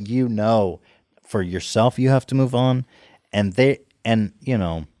on, but for yourself you have to move on, and they don't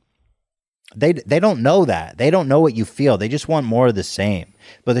know that. They don't know what you feel. They just want more of the same.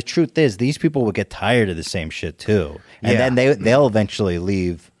 But the truth is, these people will get tired of the same shit too. And then they'll eventually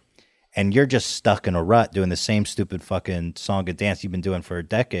leave, and you're just stuck in a rut doing the same stupid fucking song and dance you've been doing for a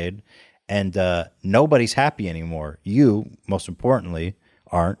decade. And nobody's happy anymore. You, most importantly,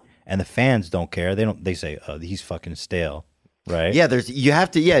 aren't. And the fans don't care. They say, oh, he's fucking stale. Right? Yeah, there's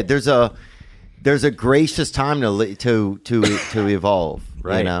a gracious time to evolve,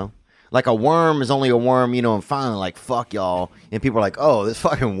 right? Like a worm is only a worm, and finally, like, fuck y'all. And people are like, oh, this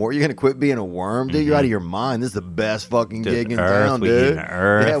fucking worm, you're going to quit being a worm, dude? You're out of your mind. This is the best fucking gig in town, dude.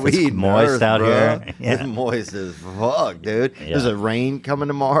 Yeah, we eat moist earth, out bro. here. Yeah. It's moist as fuck, dude. Yeah. There's a rain coming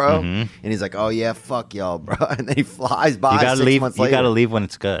tomorrow. And he's like, oh, yeah, fuck y'all, bro. And then he flies by 6 months later. You got to leave when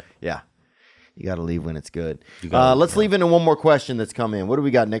it's good. Yeah. You got to leave when it's good. Let's leave into one more question that's come in. What do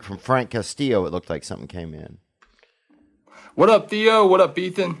we got, Nick? From Frank Castillo, it looked like something came in. What up, Theo? What up,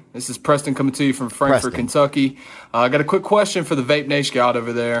 Ethan? This is Preston coming to you from Frankfort, Kentucky. I got a quick question for the Vape Nation god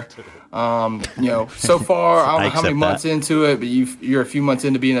over there. So far, I don't know how many months into it, but you're a few months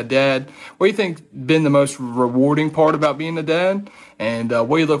into being a dad. What do you think been the most rewarding part about being a dad? And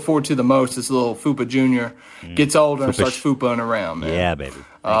what do you look forward to the most as little Fupa Jr. gets older and starts Fupaing around, man? Yeah, baby.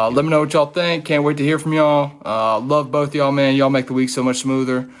 Let me know what y'all think. Can't wait to hear from y'all. Love both y'all, man. Y'all make the week so much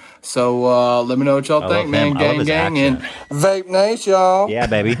smoother. So let me know what y'all think, man. Gang, and Vape Nation, y'all. Yeah,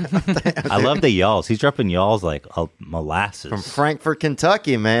 baby. I love the y'alls. He's dropping y'alls like molasses. From Frankfort,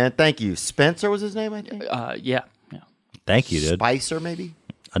 Kentucky, man. Thank you. Spencer was his name, I think? Yeah. Thank you, dude. Spicer, maybe?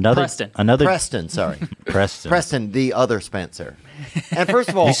 Preston, sorry. Preston, the other Spencer. And first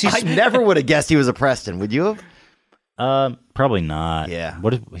of all, I never would have guessed he was a Preston. Would you have? Probably not. Yeah.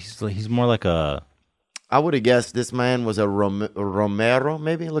 He's more like a... I would have guessed this man was a Romero,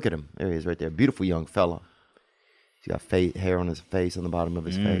 maybe. Look at him. There he is right there. Beautiful young fella. He's got hair on his face, on the bottom of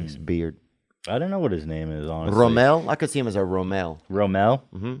his face, beard. I don't know what his name is, honestly. Romel? I could see him as a Romel. Romel?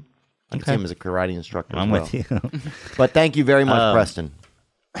 Mm-hmm. I could see him as a karate instructor I'm as well. with you. But thank you very much, Preston.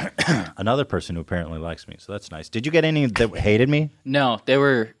 Another person who apparently likes me, so that's nice. Did you get any that hated me? No, there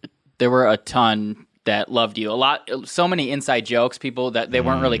were a ton that loved you. So many inside jokes, people that they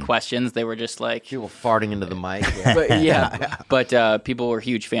weren't really questions. They were just like people farting into the mic. But people were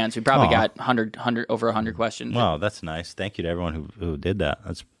huge fans. We probably got over 100 questions. Wow, that's nice. Thank you to everyone who did that.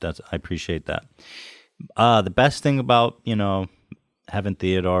 That's I appreciate that. The best thing about having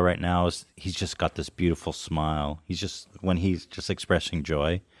Theodore right now is he's just got this beautiful smile. When he's just expressing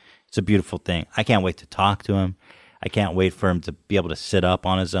joy, it's a beautiful thing. I can't wait to talk to him. I can't wait for him to be able to sit up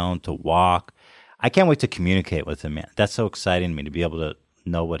on his own, to walk. I can't wait to communicate with him, man. That's so exciting to me, to be able to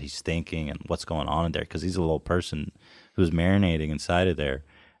know what he's thinking and what's going on in there, because he's a little person who's marinating inside of there,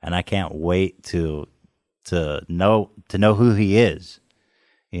 and I can't wait to know who he is.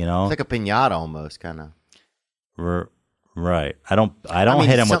 It's like a piñata almost, kind of. Right. I don't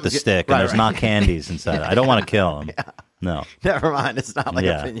hit him with the stick, and there's not candies inside. I don't want to kill him. Yeah. No. Never mind. It's not like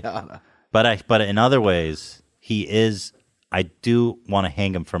a piñata. But in other ways, he is. I do want to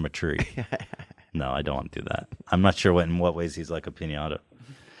hang him from a tree. No, I don't want to do that. I'm not sure in what ways he's like a piñata.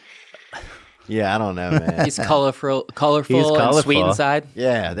 Yeah, I don't know, man. He's colorful and sweet inside.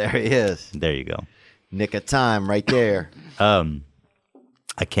 Yeah, there he is. There you go. Nick of time right there.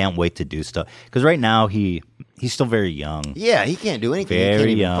 I can't wait to do stuff. Because right now, he's still very young. Yeah, he can't do anything. He can't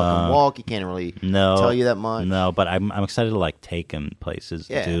even fucking walk. He can't really tell you that much. No, but I'm excited to take him places,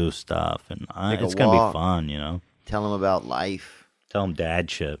 do stuff. And it's going to be fun, Tell him about life. Tell him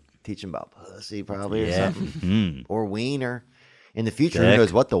dad shit. Teach him about pussy probably or something. Or wiener. In the future, who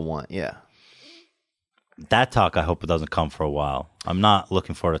knows what they'll want. Yeah. That talk, I hope it doesn't come for a while. I'm not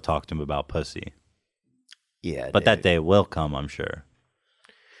looking forward to talk to him about pussy. Yeah, but that day will come, I'm sure.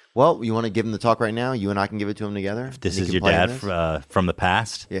 Well, you want to give him the talk right now? You and I can give it to him together? If this is your dad from the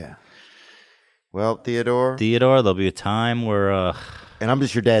past? Yeah. Well, Theodore, there'll be a time where... and I'm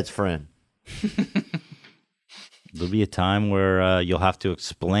just your dad's friend. There'll be a time where you'll have to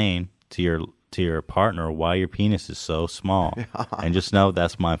explain to your partner why your penis is so small. And just know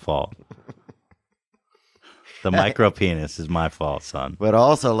that's my fault. The micro penis is my fault, son. But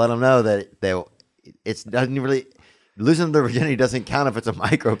also let them know that it doesn't really... Losing the virginity doesn't count if it's a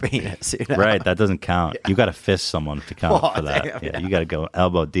micro penis. Right, that doesn't count. You got to fist someone to count for that. Damn, you got to go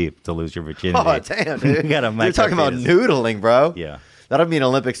elbow deep to lose your virginity. Oh, damn, dude. You're talking about noodling, bro. Yeah. That'll be an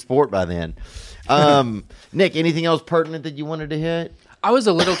Olympic sport by then. Nick, anything else pertinent that you wanted to hit? I was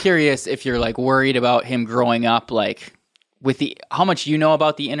a little curious if you're worried about him growing up, with how much you know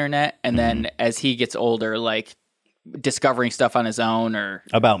about the internet, and then as he gets older, discovering stuff on his own, or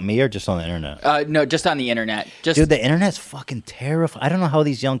about me, or just on the internet? No, just on the internet. Dude, the internet's fucking terrifying. I don't know how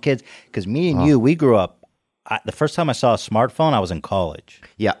these young kids, because me and you, we grew up. The first time I saw a smartphone, I was in college.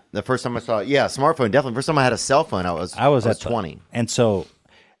 Yeah, the first time I saw smartphone, definitely. First time I had a cell phone, I was at 20. I'm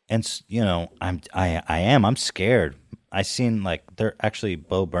scared. I seen they're actually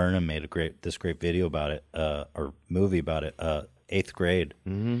Bo Burnham made this great video about it, or movie about it, 8th grade.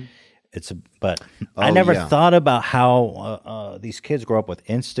 Mm-hmm. I never thought about how these kids grow up with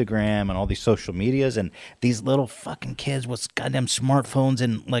Instagram and all these social medias, and these little fucking kids with goddamn smartphones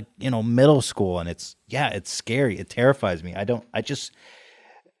in middle school, and it's scary. It terrifies me.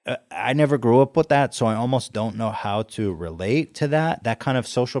 I never grew up with that, so I almost don't know how to relate to that kind of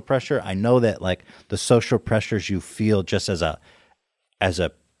social pressure. I know that the social pressures you feel just as a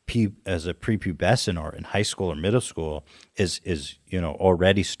prepubescent or in high school or middle school is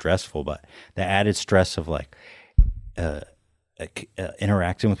already stressful, but the added stress of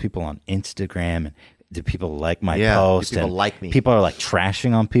interacting with people on Instagram and do people like my Yeah, post? do people And like me? People are like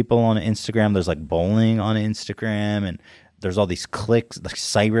trashing on people on Instagram. There's like bullying on Instagram, and there's all these clicks, like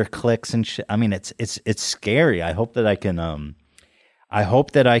cyber clicks and shit. I mean, it's scary. I hope that I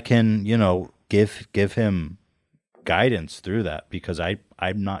can, you know, give him guidance through that, because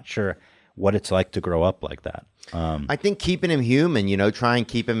I'm not sure what it's like to grow up like that. I think keeping him human, you know, try and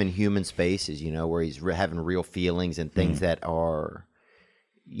keep him in human spaces, you know, where he's having real feelings and things that are,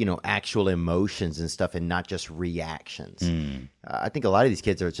 you know, actual emotions and stuff, and not just reactions. I think a lot of these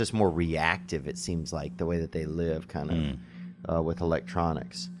kids are just more reactive, it seems like, the way that they live kind of with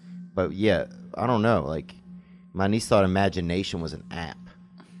electronics. But yeah, I don't know. Like, my niece thought Imagination was an app,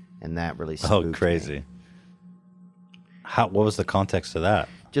 and that really spooked me. Crazy. What was the context of that?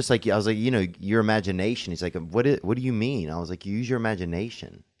 Just like, I was like, you know, your imagination. He's like, what do you mean? I was like, you use your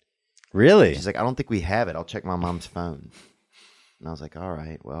imagination. Really? She's like, I don't think we have it. I'll check my mom's phone. And I was like, all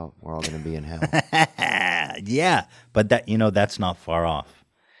right, well, we're all going to be in hell. Yeah, but that, you know, that's not far off.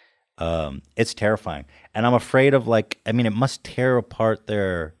 It's terrifying. And I'm afraid of, like, I mean, it must tear apart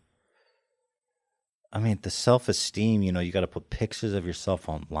their, I mean, the self-esteem. You know, you got to put pictures of yourself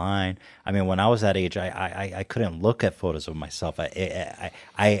online. I mean, when I was that age, I couldn't look at photos of myself.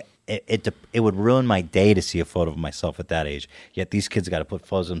 It would ruin my day to see a photo of myself at that age. Yet these kids got to put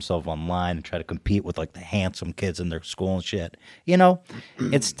photos of themselves online and try to compete with like the handsome kids in their school and shit. You know,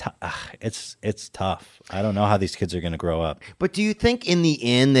 it's tough. I don't know how these kids are going to grow up. But do you think in the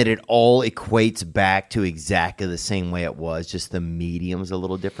end that it all equates back to exactly the same way it was, just the medium's a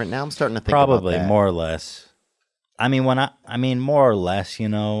little different? Now I'm starting to think Probably about that. more or less. I mean, more or less, you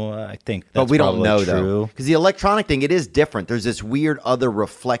know, I think that's but we don't probably know, true. though. Because the electronic thing, it is different. There's this weird other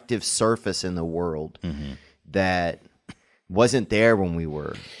reflective surface in the world that wasn't there when we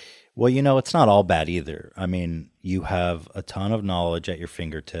were. Well, you know, it's not all bad either. I mean, you have a ton of knowledge at your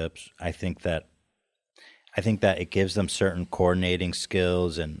fingertips. I think that it gives them certain coordinating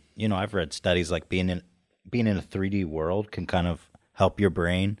skills. And, you know, I've read studies like being in a 3D world can kind of help your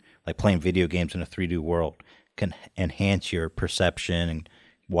brain, like playing video games in a 3D world can enhance your perception and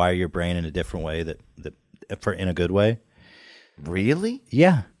wire your brain in a different way in a good way. Really?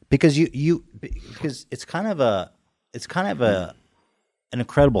 Yeah, because because it's kind of an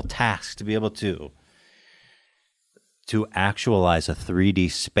incredible task to be able to actualize a 3D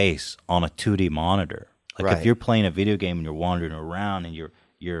space on a 2D monitor. Like if you're playing a video game and you're wandering around and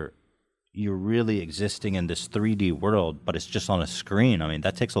you're really existing in this 3D world, but it's just on a screen. I mean,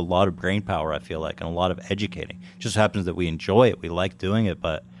 that takes a lot of brain power, I feel like, and a lot of educating. It just happens that we enjoy it. We like doing it,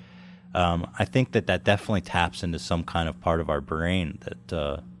 but I think that definitely taps into some kind of part of our brain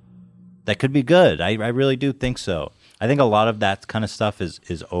that could be good. I really do think so. I think a lot of that kind of stuff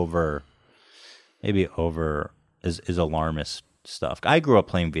is alarmist stuff. I grew up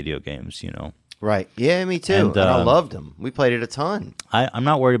playing video games, you know. Right. Yeah, me too. And I loved them. We played it a ton. I'm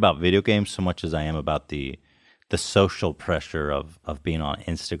not worried about video games so much as I am about the social pressure of being on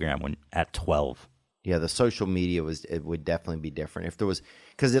Instagram when at 12. Yeah, the social media would definitely be different. If there was,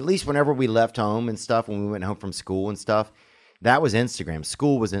 because at least whenever we left home and stuff, when we went home from school and stuff, that was Instagram.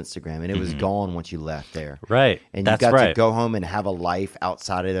 School was Instagram, and it was gone once you left there. Right. And you got to go home and have a life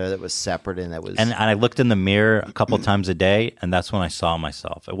outside of there that was separate, and that was. And I looked in the mirror a couple times a day, and that's when I saw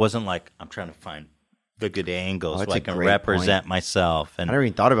myself. It wasn't like I'm trying to find the good angles so I can represent myself. And I never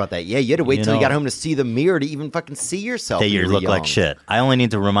even thought about that. Yeah, you had to wait till you got home to see the mirror to even fucking see yourself. That you look like shit. I only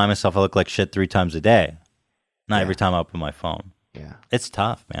need to remind myself I look like shit 3 times a day, not every time I open my phone. Yeah, it's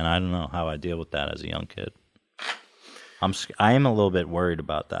tough, man. I don't know how I deal with that as a young kid. I am a little bit worried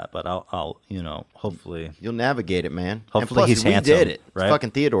about that, but I'll you know, hopefully you'll navigate it, man. Hopefully he's handsome. We did it. Right? It's fucking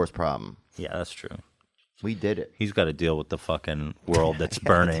Theodore's problem. Yeah, that's true. We did it. He's got to deal with the fucking world that's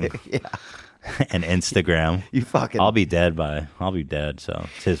burning. And Instagram. I'll be dead, so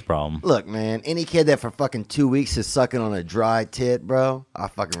it's his problem. Look, man, any kid that for fucking 2 weeks is sucking on a dry tit, bro, I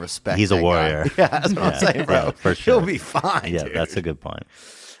fucking respect. He's a warrior. Guy. Yeah, that's what I'm saying, bro. Yeah, for sure. He'll be fine. Yeah, dude. that's a good point.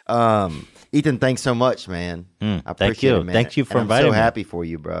 Ethan, thanks so much, man. I appreciate thank you. it, man. Thank you for inviting me. I'm so happy for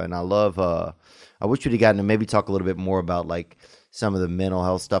you, bro. And I love, I wish we'd have gotten to maybe talk a little bit more about like some of the mental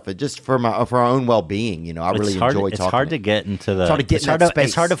health stuff, and just for our own well-being. You know, I really enjoy talking. It's hard to get into the.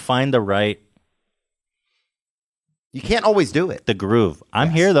 It's hard to find the right. You can't always do it. The groove. I'm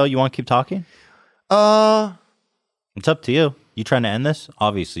here though. You want to keep talking? It's up to you. You trying to end this?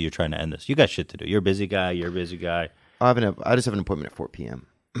 Obviously, you're trying to end this. You got shit to do. You're a busy guy. You're a busy guy. I just have an appointment at 4 p.m.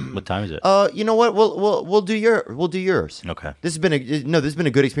 What time is it? You know what? We'll do yours. Okay. This has been a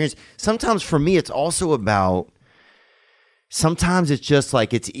good experience. Sometimes for me, it's also about. Sometimes it's just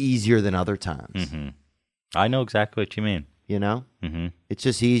like it's easier than other times. I know exactly what you mean. You know, it's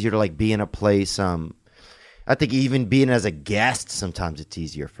just easier to like be in a place. I think even being as a guest, sometimes it's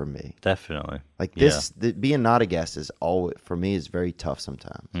easier for me. Definitely. Like this, being not a guest is always, for me, is very tough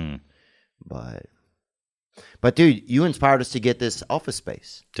sometimes. But dude, you inspired us to get this office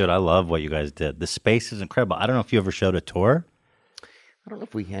space. Dude, I love what you guys did. The space is incredible. I don't know if you ever showed a tour. I don't know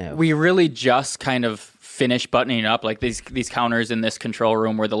if we have. We really just kind of finished buttoning up. Like these counters in this control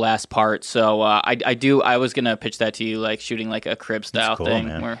room were the last part. So I was gonna pitch that to you, like shooting like a crib style thing.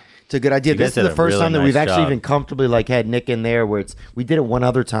 Man. It's a good idea. This is the first time that we've actually even comfortably like had Nick in there. Where we did it one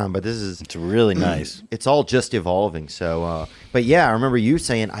other time, but it's really nice. It's all just evolving. So, but yeah, I remember you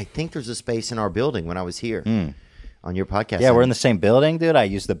saying I think there's a space in our building when I was here. On your podcast. Yeah, we're in the same building, dude. I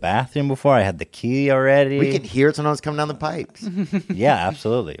used the bathroom before. I had the key already. We can hear it when I was coming down the pipes. Yeah,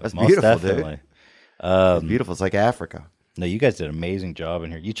 absolutely. That's Most beautiful, definitely. dude. It's beautiful. It's like Africa. No, you guys did an amazing job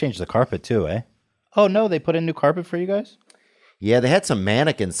in here. You changed the carpet too, eh? Oh, no, they put in new carpet for you guys? Yeah, they had some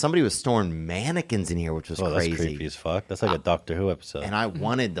mannequins. Somebody was storing mannequins in here, which was crazy. That's creepy as fuck. That's like a Doctor Who episode. And I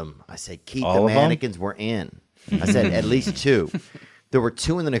wanted them. I said, keep all the of mannequins we're in. I said, at least 2. There were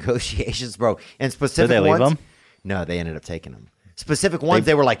 2 in the negotiations, bro. And specific Did they leave ones. them? No, they ended up taking them. Specific ones,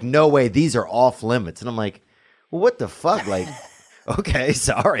 they were like, no way, these are off limits. And I'm like, well, what the fuck? Like, okay,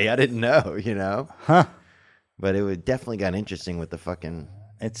 sorry, I didn't know, you know? Huh. But it would definitely got interesting with the fucking...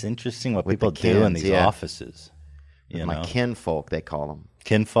 It's interesting what people do in these offices. You My know? kinfolk, they call them.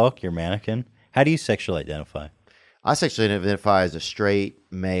 Kinfolk, your mannequin? How do you sexually identify? I sexually identify as a straight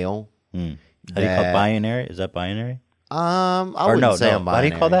male. How do you call binary? Is that binary? I wouldn't say I'm binary. What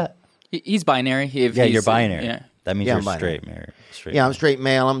do you call that? He's binary. You're binary. Yeah. That means Yeah, you're I'm binary. straight, Mary. Yeah, I'm straight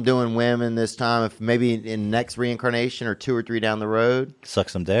male. I'm doing women this time. If maybe in next reincarnation or 2 or 3 down the road. Suck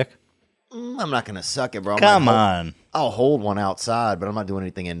some dick? I'm not going to suck it, bro. Come on. I'll hold one outside, but I'm not doing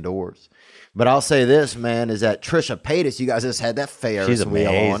anything indoors. But I'll say this, man, is that Trisha Paytas, you guys just had that Ferris wheel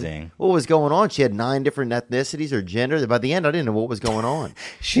on. amazing. What was going on? She had 9 different ethnicities or genders. By the end, I didn't know what was going on.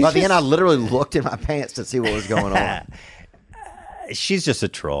 By the end, I literally looked in my pants to see what was going on. She's just a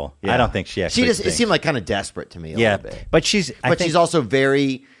troll. Yeah. I don't think she actually It thinks. seemed like kind of desperate to me a little bit. But she's also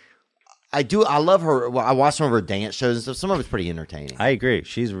very... I love her. Well, I watched some of her dance shows and stuff. Some of it's pretty entertaining. I agree.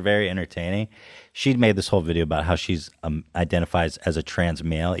 She's very entertaining. She made this whole video about how she's identifies as a trans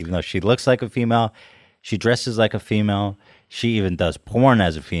male, even though she looks like a female. She dresses like a female. She even does porn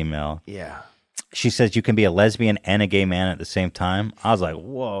as a female. Yeah. She says you can be a lesbian and a gay man at the same time. I was like,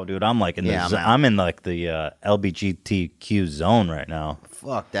 whoa, dude. I'm like I'm in like the LGBTQ zone right now.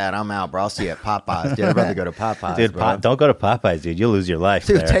 Fuck that. I'm out, bro. I'll see you at Popeyes. Dude, I'd rather go to Popeyes, dude, bro. don't go to Popeyes, dude. You'll lose your life.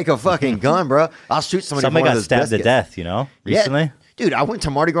 Dude, there. take a fucking gun, bro. I'll shoot somebody. Somebody for one got of those stabbed to biscuits. death, you know, recently. Yeah. Dude, I went to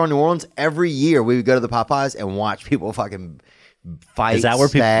Mardi Gras, New Orleans. Every year we would go to the Popeyes and watch people fucking fight. Is that where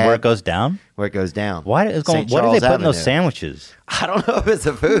it goes down? Where it goes down. What do they put in those sandwiches? I don't know if it's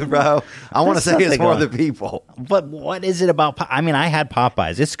the food, bro. I want to say it's more the people. But what is it about? I mean, I had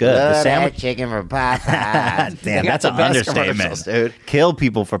Popeyes. It's good. The sandwich chicken from Popeyes. Damn, that's an understatement, dude. Kill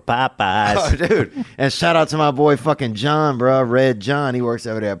people for Popeyes. Oh, dude. And shout out to my boy fucking John, bro. Red John. He works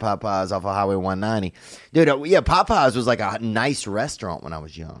over there at Popeyes off of Highway 190. Dude, yeah, Popeyes was like a nice restaurant when I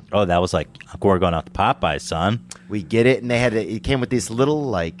was young. Oh, that was like, we're going out to Popeyes, son. We get it. And it came with this little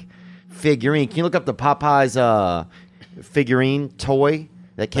like figurine. Can you look up the Popeyes figurine toy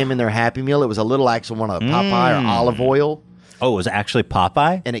that came in their Happy Meal? It was a little actual one of Popeye or olive oil. Oh, it was actually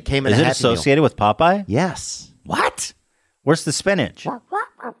Popeye? And it came in Is a it Happy associated Meal. with Popeye? Yes. What? Where's the spinach?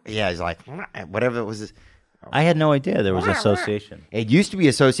 Yeah, it's like, whatever it was. I had no idea there was an association. It used to be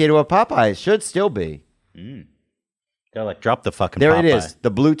associated with Popeye. It should still be. They're like, drop the fucking There Popeye. it is.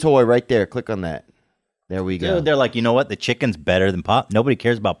 The blue toy right there. Click on that. There we go. Dude, they're like, you know what? The chicken's better than Nobody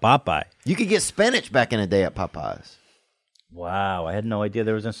cares about Popeye. You could get spinach back in the day at Popeyes. Wow, I had no idea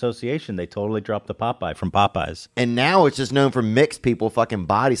there was an association. They totally dropped the Popeye from Popeyes. And now it's just known for mixed people fucking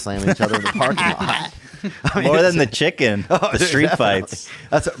body slamming each other in the parking lot. I mean, More than the chicken, the street fights.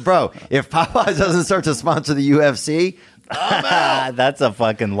 Bro, if Popeyes doesn't start to sponsor the UFC, I'm out. That's a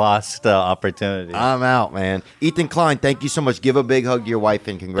fucking lost opportunity. I'm out, man. Ethan Klein, thank you so much. Give a big hug to your wife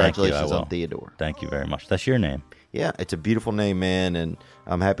and Thank congratulations you, I will. on Theodore. Thank you very much. That's your name. Yeah, it's a beautiful name, man, and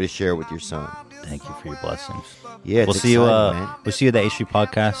I'm happy to share it with your son. Thank you for your blessings. Yeah, we'll it's see you. exciting, man. We'll see you at the H3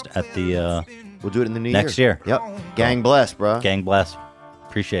 podcast at the. We'll do it in the new next year. Yep. Gang bless, bro. Gang bless.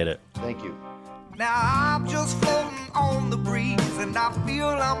 Appreciate it. Thank you. Now I'm just floating on the breeze, and I feel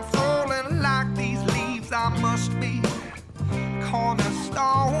I'm falling like these leaves. I must be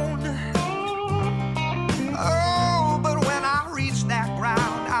cornerstone. Oh, but when I reach that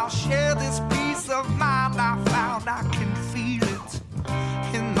ground, I'll share this peace of mind I found. I can feel it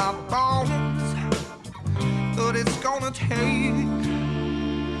in my bones, but it's gonna take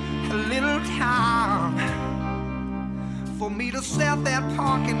a little time. me to set that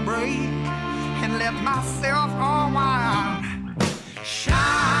parking brake and let myself unwind.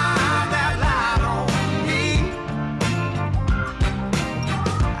 Shine that light on me.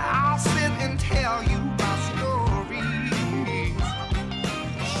 I'll sit and tell you my stories.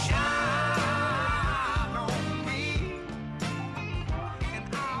 Shine on me, and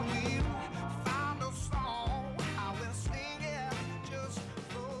I will find a song. I will sing it just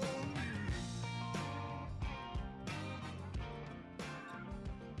for you.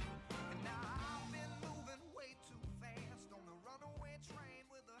 And now I've been moving way too fast on the runaway train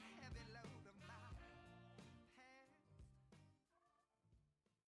with a heavy load of my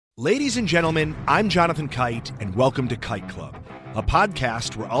Ladies and gentlemen, I'm Jonathan Kite, and welcome to Kite Club, a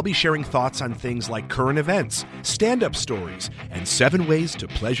podcast where I'll be sharing thoughts on things like current events, stand-up stories, and 7 ways to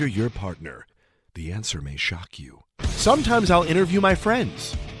pleasure your partner. The answer may shock you. Sometimes I'll interview my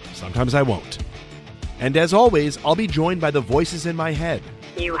friends. Sometimes I won't. And as always, I'll be joined by the voices in my head.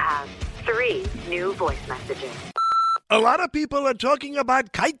 You have 3 new voice messages. A lot of people are talking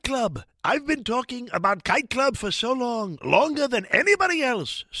about Kite Club. I've been talking about Kite Club for so long, longer than anybody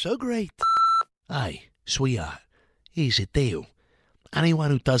else. So great. Hey, sweetheart, here's the deal.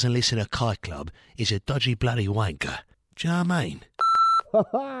 Anyone who doesn't listen to Kite Club is a dodgy bloody wanker. Do you know what I mean?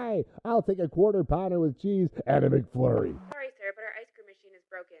 Hi, I'll take a quarter pounder with cheese and a McFlurry. Sorry, sir, but our ice cream machine is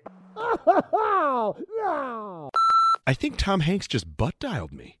broken. Oh, no! I think Tom Hanks just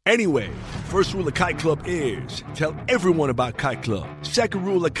butt-dialed me. Anyway, first rule of Kite Club is tell everyone about Kite Club. Second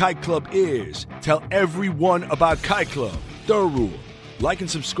rule of Kite Club is tell everyone about Kite Club. Third rule, like and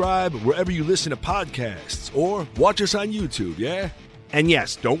subscribe wherever you listen to podcasts or watch us on YouTube, yeah? And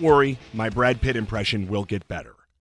yes, don't worry, my Brad Pitt impression will get better.